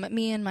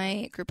 me and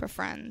my group of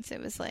friends, it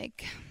was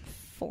like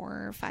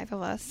 4 or 5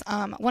 of us.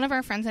 One of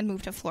our friends had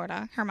moved to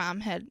Florida. Her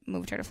mom had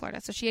moved her to Florida,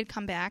 so she had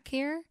come back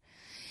here,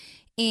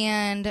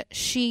 and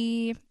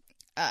she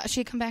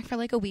had come back for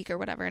like a week or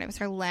whatever, and it was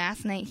her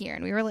last night here,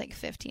 and we were like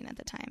 15 at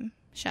the time.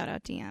 Shout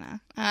out Deanna.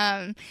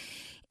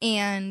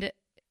 And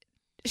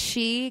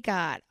she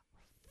got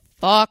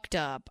fucked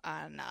up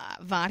on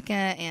vodka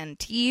and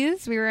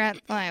teas. We were at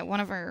one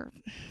of our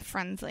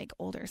friends' like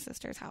older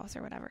sister's house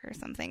or whatever or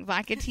something.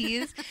 Vodka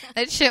teas.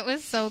 That shit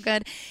was so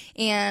good.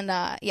 And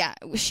yeah,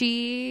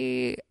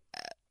 we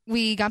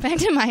got back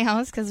to my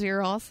house because we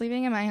were all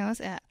sleeping in my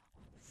house at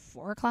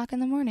 4 o'clock in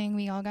the morning.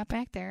 We all got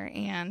back there,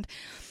 and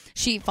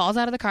she falls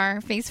out of the car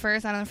face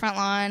first out on the front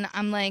lawn.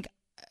 I'm like,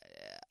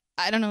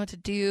 I don't know what to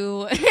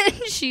do.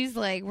 She's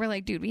like, we're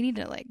like, dude, we need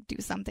to like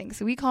do something.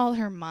 So we called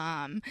her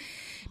mom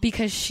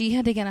because she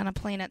had to get on a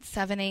plane at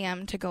 7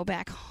 a.m. to go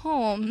back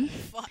home,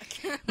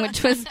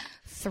 which was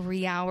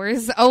 3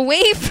 hours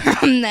away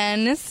from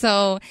then.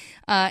 So,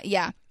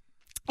 yeah,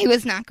 it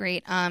was not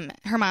great.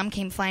 Her mom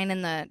came flying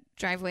in the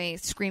driveway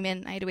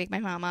screaming. I had to wake my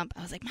mom up.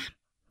 I was like, Mom,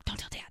 don't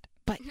tell Dad.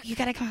 But you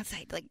gotta come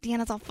outside. Like,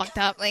 Deanna's all fucked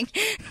up. Like,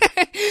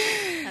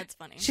 that's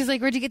funny. She's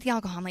like, where'd you get the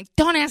alcohol? I'm like,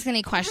 don't ask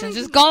any questions.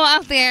 Just go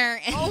out there.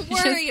 And don't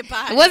worry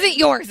about it. It wasn't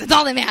yours. That's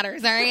all that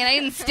matters. All right. And I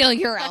didn't steal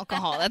your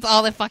alcohol. That's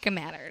all that fucking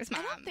matters, Mom.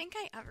 I don't think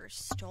I ever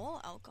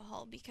stole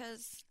alcohol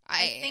because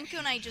I think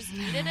when I just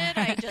needed it,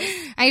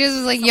 I just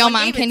was like, yo,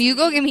 Mom, can you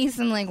go get me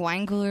some like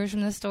wine coolers from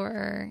the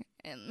store?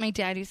 And my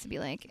dad used to be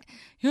like,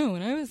 yo,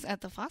 when I was at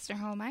the foster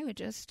home, I would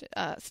just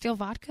steal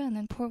vodka and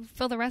then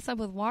fill the rest up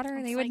with water,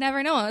 and they would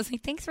never know. I was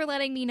like, thanks for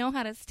letting me know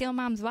how to steal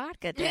Mom's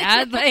vodka,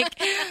 Dad.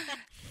 Like,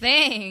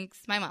 thanks.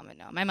 My mom would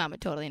know. My mom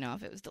would totally know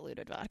if it was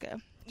diluted vodka.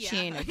 Yeah. She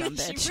ain't a dumb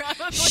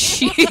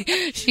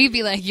bitch. She'd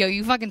be like, yo,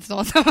 you fucking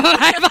stole some of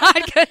my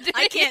vodka, dude.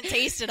 I can't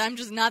taste it. I'm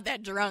just not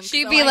that drunk.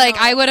 She'd be like,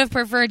 I would have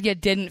preferred you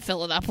didn't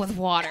fill it up with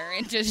water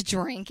and just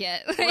drank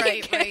it.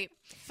 Like, right.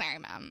 Sorry,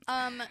 Mom.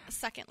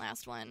 Second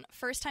last one.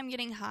 First time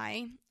getting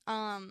high.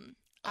 It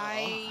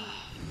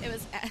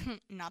was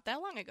not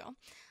that long ago.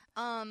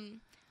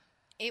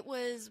 It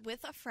was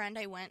with a friend.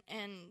 I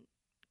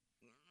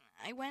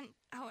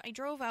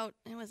drove out.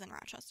 It was in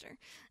Rochester.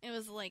 It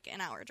was like an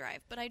hour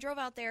drive, but I drove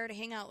out there to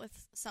hang out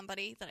with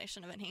somebody that I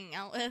shouldn't have been hanging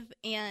out with,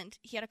 and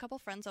he had a couple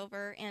friends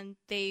over, and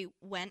they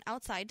went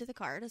outside to the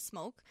car to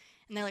smoke,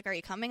 and they're like, are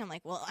you coming? I'm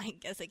like, well, I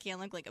guess I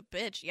can't look like a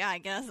bitch. Yeah, I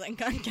guess I'm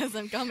coming.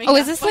 Oh,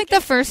 is this like the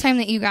first time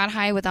that you got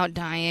high without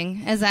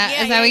dying? Is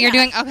that what you're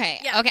doing? Okay.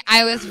 Yeah. Okay.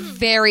 I was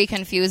very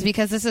confused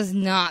because this is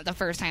not the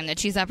first time that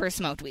she's ever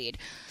smoked weed.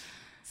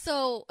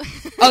 So,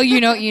 you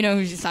know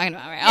who she's talking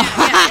about, right?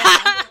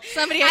 Yeah.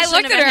 Somebody I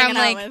looked at her. I'm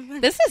like,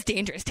 with. This is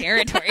dangerous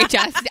territory,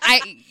 Jess.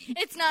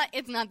 It's not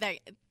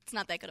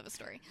that good of a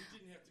story.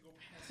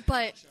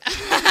 But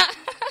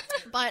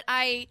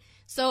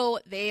so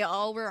they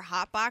all were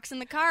hotboxing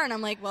the car, and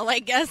I'm like, well, I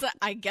guess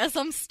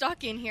I'm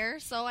stuck in here.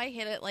 So I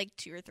hit it like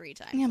 2 or 3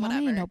 times. Yeah,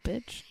 whatever. Mommy ain't no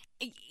bitch.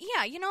 Yeah,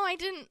 I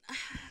didn't.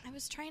 I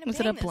was trying to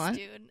bang this blunt?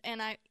 dude,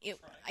 and I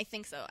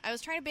think so. I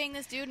was trying to bang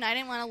this dude, and I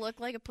didn't want to look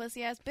like a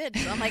pussy ass bitch.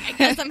 So I'm like, I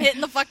guess I'm hitting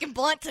the fucking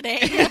blunt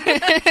today.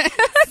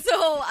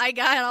 So I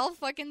got all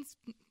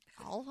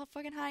all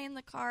fucking high in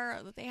the car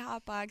that they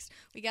hotboxed.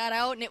 We got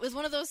out, and it was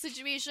one of those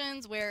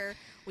situations where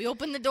we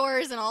opened the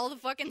doors and all the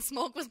fucking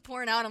smoke was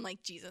pouring out. I'm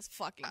like, Jesus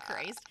fucking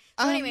Christ.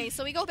 So anyway,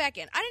 so we go back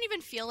in. I didn't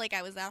even feel like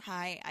I was that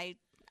high. I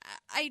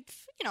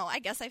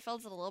guess I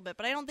felt it a little bit,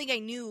 but I don't think I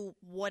knew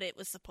what it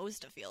was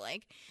supposed to feel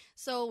like.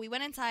 So we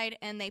went inside,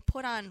 and they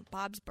put on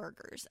Bob's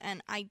Burgers,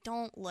 and I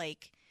don't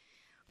like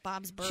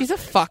Bob's Burgers. She's a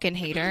fucking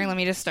hater. Let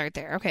me just start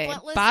there. Okay.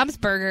 Listen, Bob's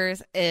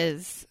Burgers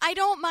is I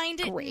don't mind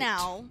it great.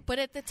 now, but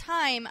at the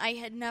time I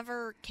had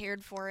never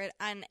cared for it,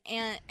 and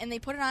they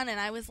put it on, and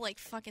I was like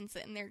fucking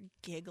sitting there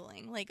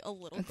giggling like a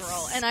little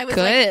girl, and I was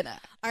good. like,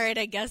 all right,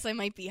 I guess I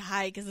might be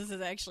high because this is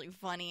actually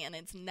funny, and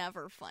it's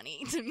never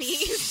funny to me.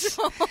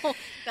 So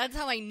that's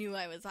how I knew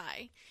I was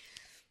high.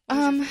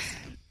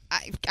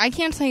 I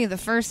can't tell you the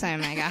first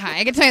time I got high.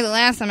 I can tell you the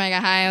last time I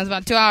got high. It was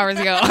about 2 hours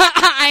ago.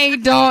 I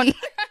don't.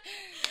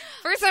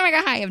 First time I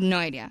got high, I have no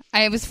idea.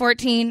 I was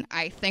 14.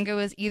 I think it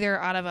was either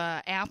out of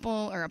a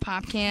apple or a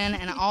pop can,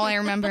 and all I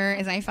remember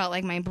is I felt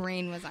like my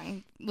brain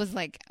was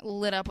like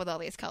lit up with all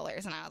these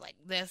colors, and I was like,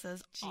 "This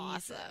is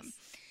awesome."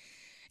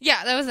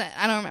 Yeah, that was it.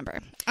 I don't remember.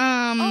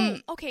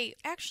 Okay.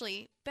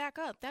 Actually, back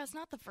up. That's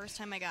not the first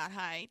time I got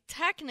high.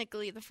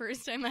 Technically, the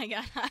first time I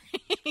got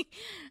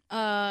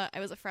high, I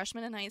was a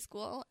freshman in high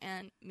school,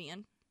 and me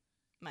and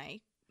my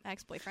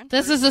ex-boyfriend.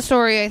 This is the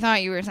story I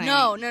thought you were saying.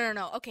 No.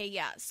 Okay,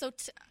 yeah. So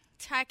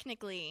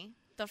technically,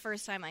 the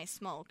first time I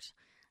smoked,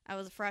 I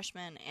was a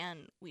freshman,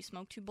 and we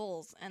smoked 2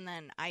 bowls, and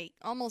then I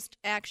almost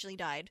actually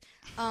died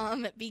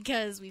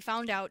because we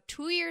found out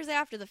 2 years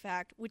after the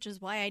fact, which is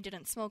why I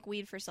didn't smoke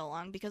weed for so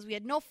long, because we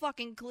had no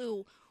fucking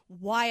clue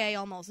why I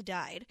almost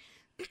died.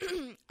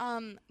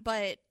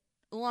 But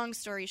long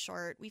story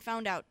short, we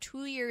found out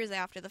 2 years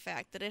after the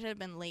fact that it had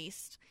been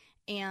laced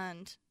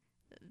and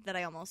that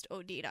I almost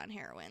OD'd on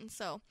heroin.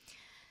 So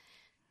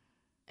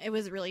it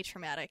was really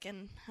traumatic,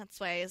 and that's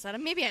why I said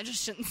maybe I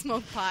just shouldn't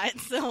smoke pot.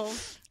 So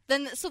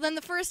then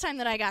the first time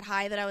that I got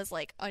high, that I was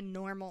like a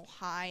normal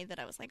high, that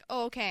I was like,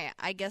 oh, okay,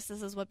 I guess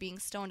this is what being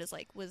stoned is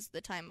like, was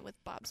the time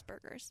with Bob's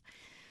Burgers.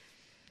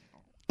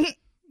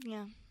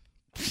 Yeah.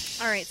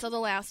 All right, so the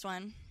last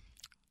one.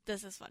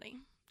 This is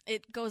funny.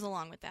 It goes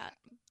along with that,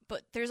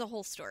 but there's a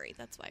whole story.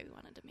 That's why we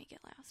wanted to make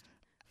it last.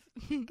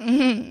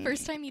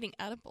 First time eating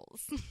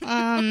edibles.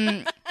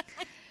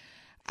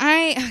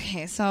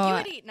 So you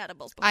had eaten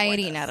edibles before. I had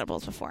eaten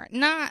edibles before.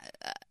 Not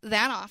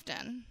that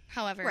often,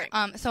 however. Right.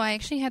 So I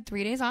actually had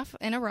 3 days off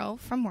in a row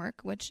from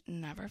work, which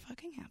never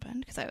fucking happened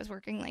because I was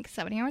working like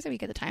 70 hours a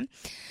week at the time.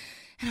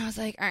 And I was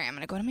like, all right, I'm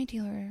going to go to my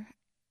dealer.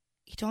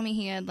 He told me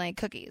he had like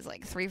cookies,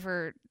 like 3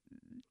 for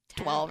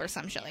 12 or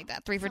some shit like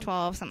that. 3 for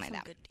 12, something like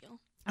that. Good deal.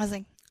 I was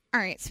like, all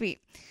right, sweet.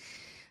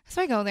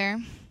 So I go there,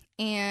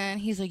 and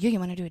he's like, yeah, you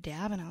want to do a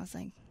dab? And I was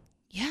like,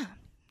 yeah.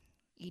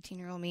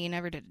 18-year-old me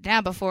never did a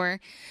dab before.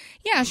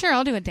 Yeah, sure,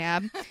 I'll do a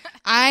dab.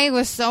 I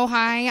was so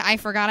high, I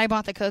forgot I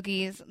bought the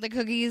cookies. The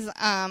cookies,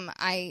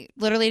 I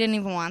literally didn't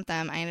even want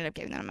them. I ended up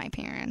giving them to my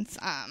parents.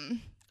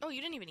 Oh,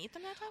 you didn't even eat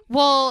them that time?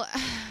 Well,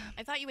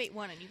 I thought you ate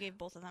one and you gave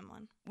both of them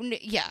one.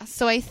 Yeah,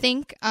 so I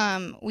think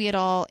we had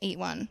all ate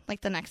one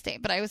like the next day.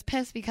 But I was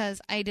pissed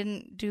because I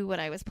didn't do what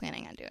I was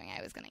planning on doing.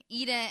 I was going to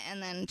eat it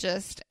and then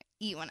just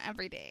eat one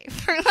every day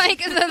for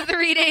like the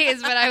 3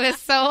 days. But I was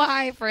so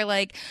high for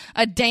like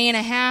a day and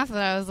a half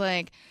that I was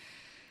like,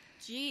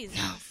 Jesus.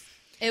 No.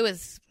 It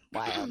was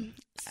wild.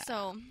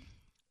 So,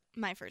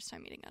 my first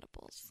time eating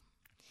edibles.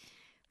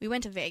 We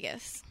went to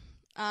Vegas.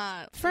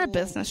 For a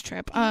business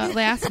trip.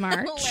 Last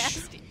March.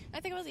 I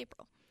think it was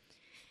April.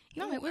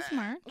 No, it was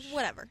March.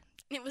 Whatever.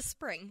 It was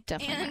spring.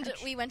 Definitely And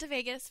March. we went to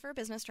Vegas for a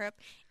business trip,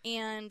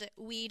 and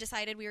we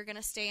decided we were going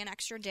to stay an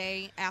extra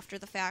day after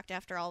the fact,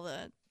 after all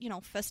the,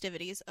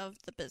 festivities of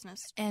the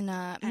business. And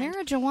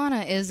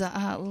marijuana is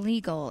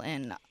legal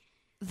in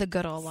the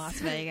good old Las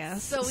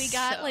Vegas. So we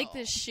got like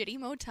this shitty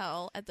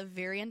motel at the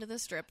very end of the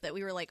strip that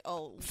we were like,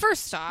 oh.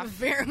 First off,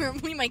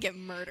 we might get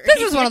murdered.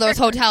 This is one of those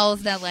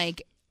hotels that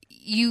like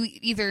you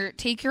either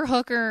take your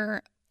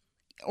hooker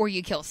or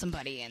you kill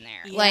somebody in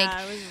there. Yeah,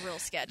 like, it was real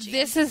sketchy.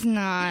 This is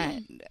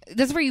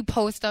where you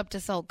post up to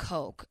sell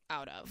coke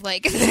out of.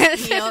 Like,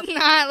 this is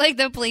not like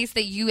the place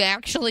that you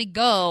actually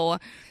go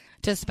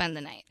to spend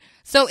the night.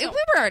 So we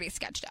were already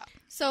sketched out.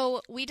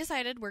 So we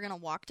decided we're going to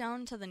walk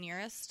down to the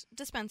nearest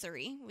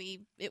dispensary.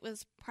 It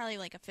was probably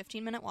like a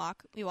 15-minute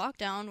walk. We walked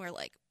down. We're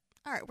like,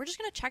 all right, we're just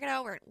going to check it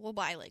out. We'll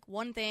buy like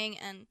one thing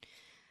and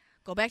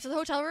go back to the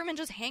hotel room and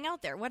just hang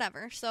out there,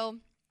 whatever. So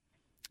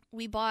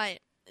we bought,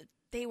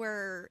 there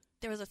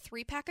was a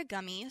 3-pack of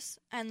gummies,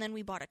 and then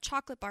we bought a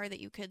chocolate bar that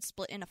you could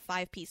split into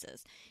 5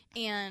 pieces.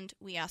 And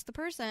we asked the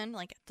person,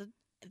 like,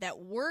 that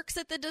works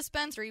at the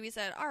dispensary, we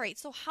said, all right,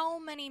 so how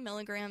many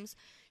milligrams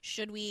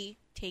should we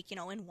take, in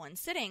one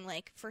sitting?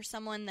 Like, for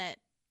someone that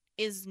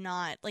is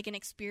not, like, an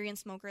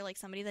experienced smoker, like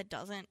somebody that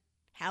doesn't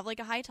have, like,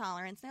 a high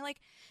tolerance. And they're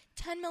like,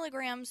 10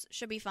 milligrams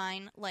should be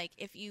fine. Like,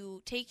 if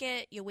you take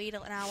it, you wait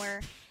an hour,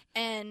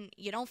 and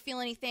you don't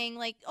feel anything,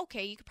 like,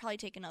 okay, you could probably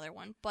take another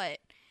one. But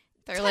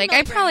They're 10 like,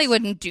 I probably milligrams.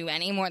 wouldn't do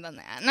any more than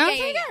that. And I was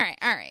like,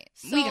 all right,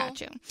 we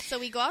got you. So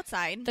we go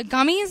outside. The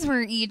gummies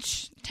were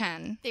each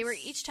 10. They were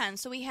each 10.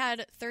 So we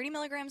had 30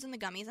 milligrams in the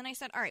gummies. And I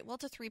said, all right, well,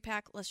 it's a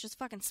 3-pack. Let's just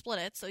fucking split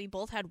it. So we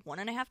both had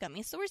 1.5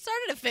 gummies. So we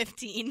started at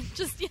 15.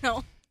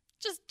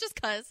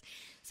 Just cause.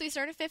 So we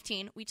started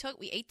 15. We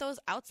ate those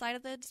outside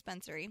of the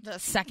dispensary. The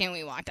second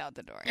we walked out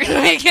the door.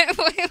 Like,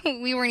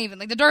 we weren't even,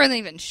 like, the door wasn't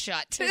even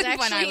shut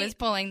when I was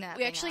pulling that.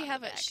 We actually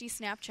have it. She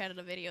Snapchatted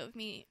a video of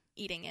me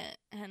eating it.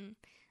 And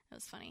it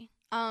was funny.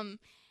 And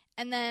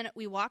then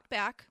we walked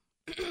back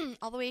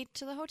all the way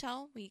to the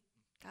hotel. We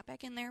got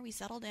back in there. We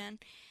settled in.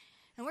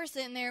 And we're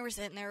sitting there. We're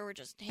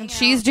just hanging out. And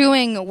she's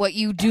doing what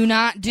you do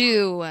not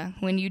do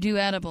when you do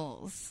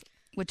edibles,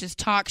 which is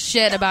talk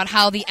shit about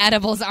how the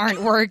edibles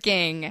aren't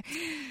working.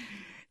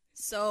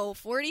 So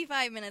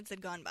 45 minutes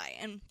had gone by,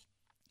 and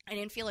I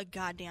didn't feel a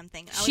goddamn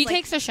thing. She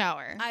takes a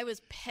shower. I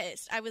was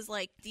pissed. I was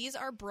like, these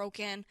are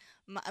broken.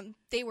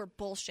 They were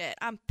bullshit.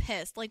 I'm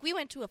pissed. Like, we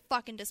went to a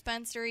fucking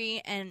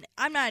dispensary, and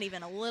I'm not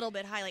even a little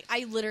bit high. Like,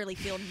 I literally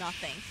feel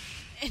nothing.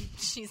 And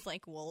she's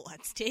like, well,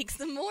 let's take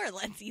some more.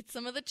 Let's eat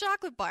some of the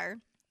chocolate bar.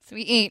 So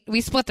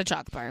we split the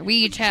chocolate bar. We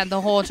each had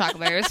the whole chocolate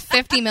bar. It was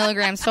 50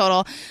 milligrams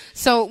total.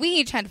 So we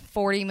each had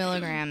 40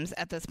 milligrams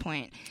at this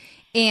point.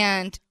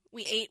 And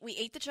we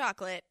ate the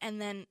chocolate,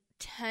 and then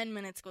 10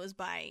 minutes goes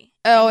by.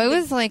 Oh, it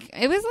was like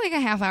a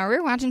half hour. We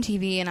were watching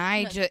TV, and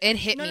it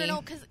hit me.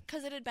 No,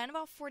 because it had been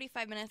about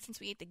 45 minutes since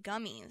we ate the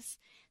gummies.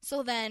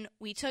 So then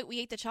we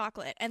ate the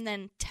chocolate, and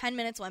then 10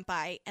 minutes went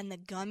by, and the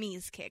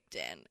gummies kicked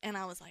in, and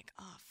I was like,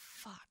 oh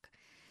fuck,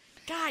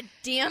 god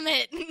damn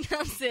it!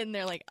 I'm sitting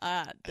there like,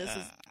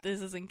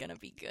 this isn't gonna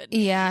be good.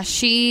 Yeah,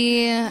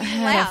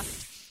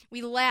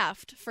 We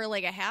laughed for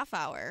like a half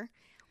hour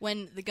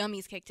when the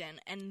gummies kicked in,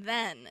 and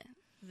then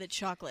the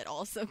chocolate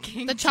also kicked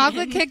in. The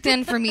chocolate kicked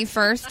in for me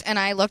first, and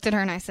I looked at her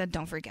and I said,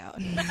 don't freak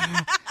out.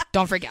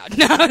 Don't freak out.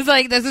 No, I was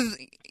like,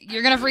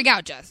 you're going to freak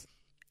out, Jess.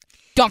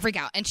 Don't freak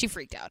out. And she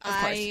freaked out, of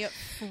course.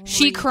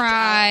 She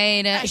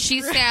cried.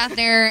 She sat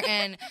there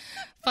and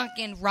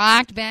fucking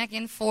rocked back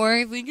and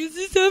forth. Like, is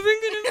this ever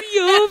going to be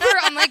over?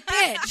 I'm like,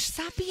 bitch,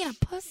 stop being a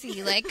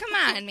pussy. Like, come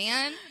on,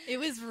 man. It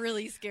was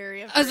really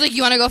scary. I was like,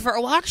 you want to go for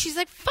a walk? She's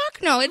like,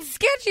 fuck no, it's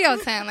sketchy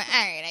outside. I'm like,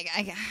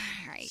 all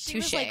right, she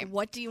was like,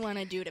 what do you want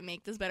to do to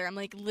make this better? I'm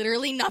like,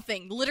 literally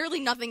nothing. Literally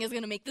nothing is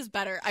going to make this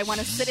better. I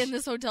want to sit in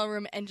this hotel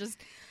room and just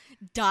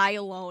die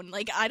alone.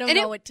 Like, I don't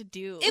know what to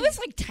do. It was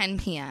like 10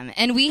 p.m.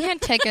 and we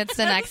had tickets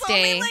the next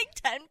day. Only like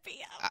 10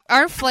 p.m.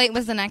 Our flight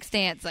was the next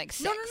day at like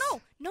 6.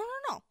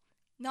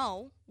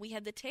 No, we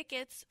had the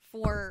tickets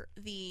for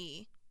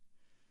the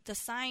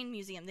sign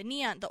museum,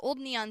 the old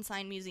neon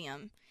sign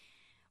museum.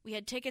 We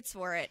had tickets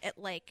for it at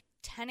like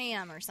 10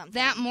 a.m. or something.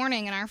 That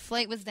morning, and our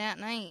flight was that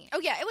night. Oh,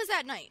 yeah, it was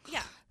that night.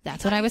 Yeah.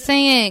 That's what I was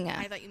saying.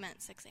 I thought you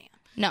meant 6 a.m.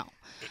 No.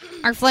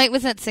 Our flight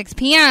was at 6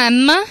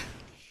 p.m.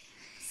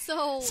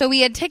 So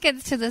we had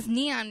tickets to this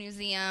neon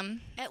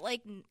museum at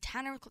like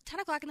 10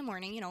 o'clock in the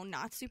morning,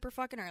 not super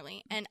fucking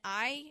early. And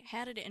I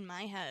had it in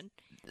my head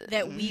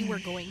that we were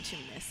going to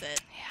miss it.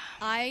 Yeah.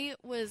 I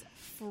was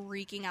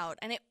freaking out.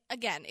 And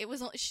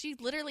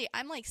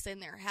I'm like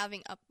sitting there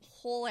having a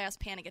whole ass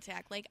panic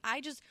attack. Like,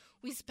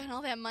 we spent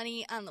all that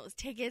money on those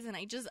tickets and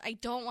I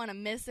don't want to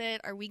miss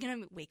it. Are we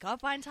going to wake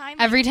up on time?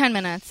 Every 10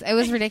 minutes. It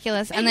was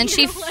ridiculous. And then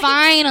she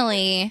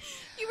finally...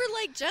 You were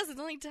like, Jess, it's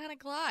only 10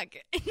 o'clock.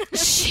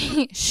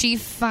 She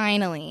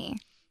finally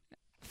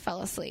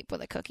fell asleep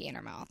with a cookie in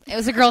her mouth. It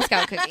was a Girl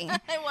Scout cookie.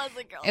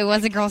 It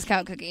was a Girl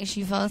Scout cookie.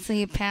 She fell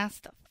asleep,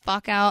 passed the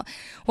fuck out,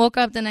 woke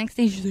up the next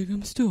day. She's like,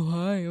 I'm still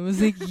high. I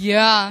was like,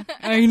 yeah,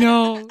 I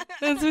know.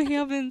 That's what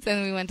happens.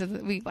 And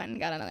we went and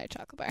got another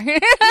chocolate bar.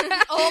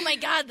 Oh my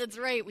god, that's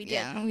right. We did.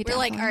 Yeah, we're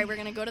like, all right, we're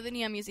gonna go to the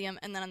Neon Museum,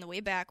 and then on the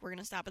way back, we're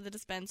gonna stop at the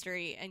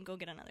dispensary and go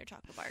get another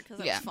chocolate bar because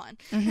that was fun.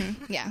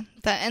 Mm-hmm. Yeah,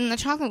 and the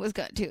chocolate was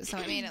good too, so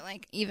it made it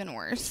like even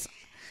worse.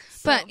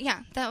 But yeah,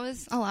 that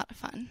was a lot of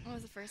fun. What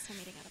was the first time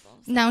eating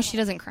edibles? Now she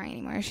doesn't cry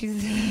anymore.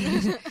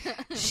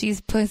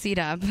 She's pussied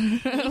up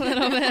a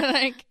little bit.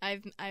 Like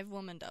I've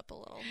womaned up a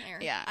little there.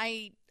 Yeah.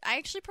 I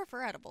actually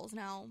prefer edibles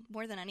now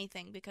more than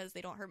anything because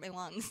they don't hurt my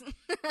lungs.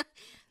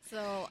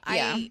 So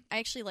yeah. I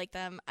actually like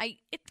them.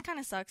 It kind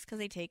of sucks because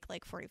they take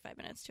like 45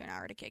 minutes to an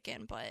hour to kick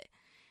in, but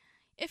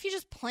if you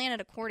just plan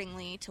it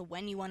accordingly to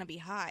when you want to be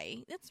high,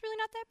 it's really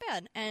not that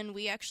bad. And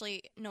we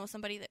actually know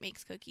somebody that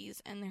makes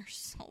cookies, and they're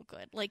so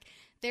good. Like,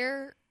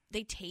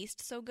 they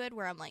taste so good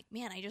where I'm like,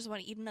 man, I just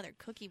want to eat another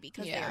cookie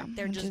because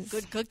they're just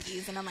good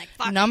cookies. And I'm like,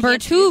 fuck. Number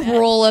 2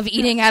 rule of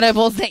eating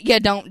edibles that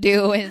you don't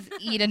do is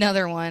eat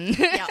another one.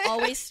 Yeah,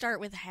 always start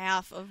with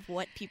half of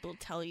what people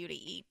tell you to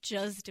eat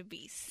just to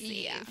be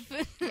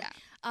safe. Yeah.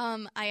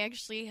 I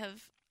actually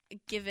have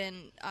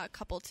given a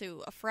couple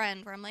to a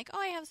friend where I'm like, oh,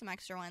 I have some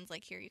extra ones,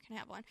 like, here, you can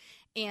have one.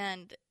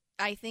 And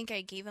I think I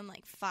gave him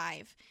like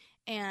 5,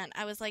 and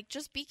I was like,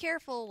 just be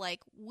careful, like,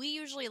 we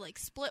usually like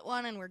split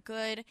one and we're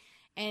good.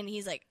 And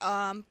he's like,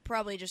 I'm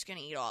probably just gonna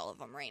eat all of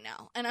them right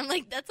now. And I'm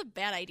like, that's a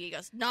bad idea. He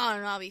goes, no,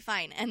 I'll be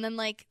fine. And then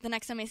like the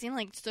next time I see him,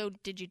 like, so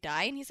did you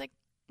die? And he's like,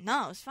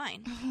 No, it's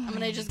fine. I'm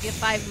going to just get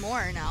 5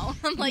 more now.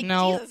 I'm like,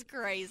 No. Jesus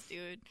Christ,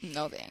 dude.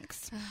 No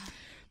thanks.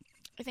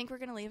 I think we're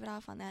going to leave it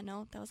off on that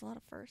note. That was a lot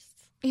of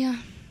firsts. Yeah,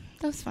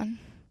 that was fun.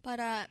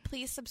 But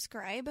please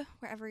subscribe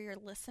wherever you're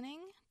listening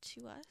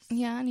to us.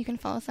 Yeah, and you can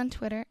follow us on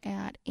Twitter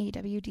at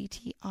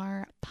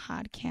AWDTR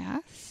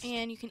Podcast.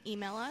 And you can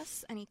email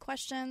us any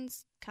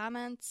questions,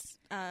 comments,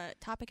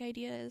 topic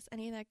ideas,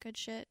 any of that good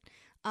shit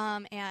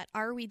at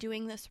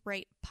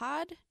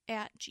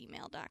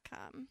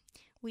arewedoingthisrightpod@gmail.com.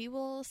 We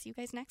will see you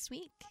guys next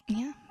week.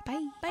 Yeah,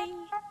 bye. Bye.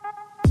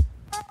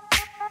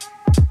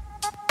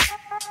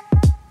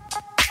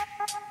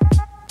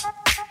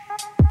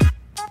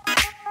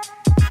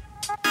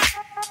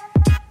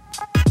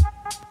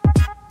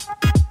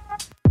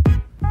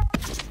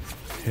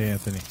 Hey,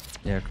 Anthony.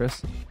 Yeah,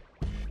 Chris?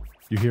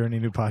 You hear any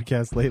new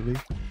podcasts lately?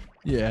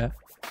 Yeah.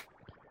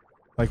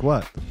 Like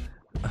what?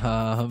 Like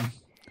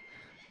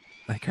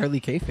Hardly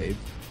Kayfabe.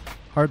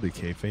 Hardly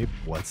Kayfabe.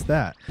 What's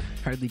that?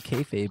 Hardly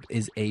Kayfabe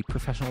is a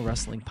professional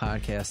wrestling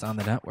podcast on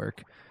the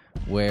network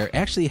where,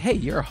 actually, hey,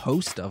 you're a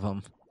host of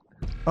them.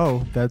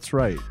 Oh, that's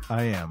right.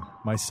 I am.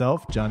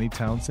 Myself, Johnny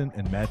Townsend,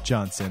 and Matt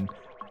Johnson,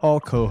 all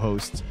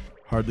co-hosts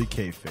Hardly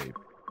Kayfabe,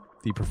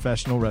 the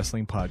professional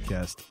wrestling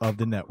podcast of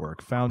the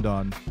network found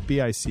on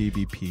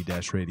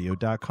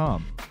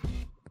bicbp-radio.com.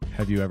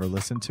 Have you ever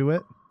listened to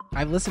it?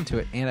 I've listened to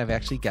it, and I've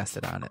actually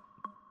guested on it.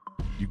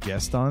 You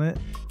guessed on it?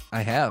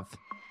 I have.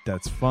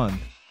 That's fun.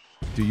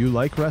 Do you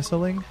like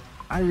wrestling?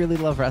 I really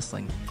love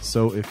wrestling.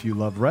 So if you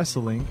love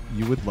wrestling,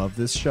 you would love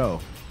this show.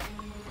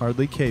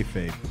 Hardly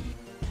Kayfabe.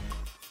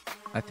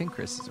 I think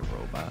Chris is a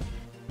robot.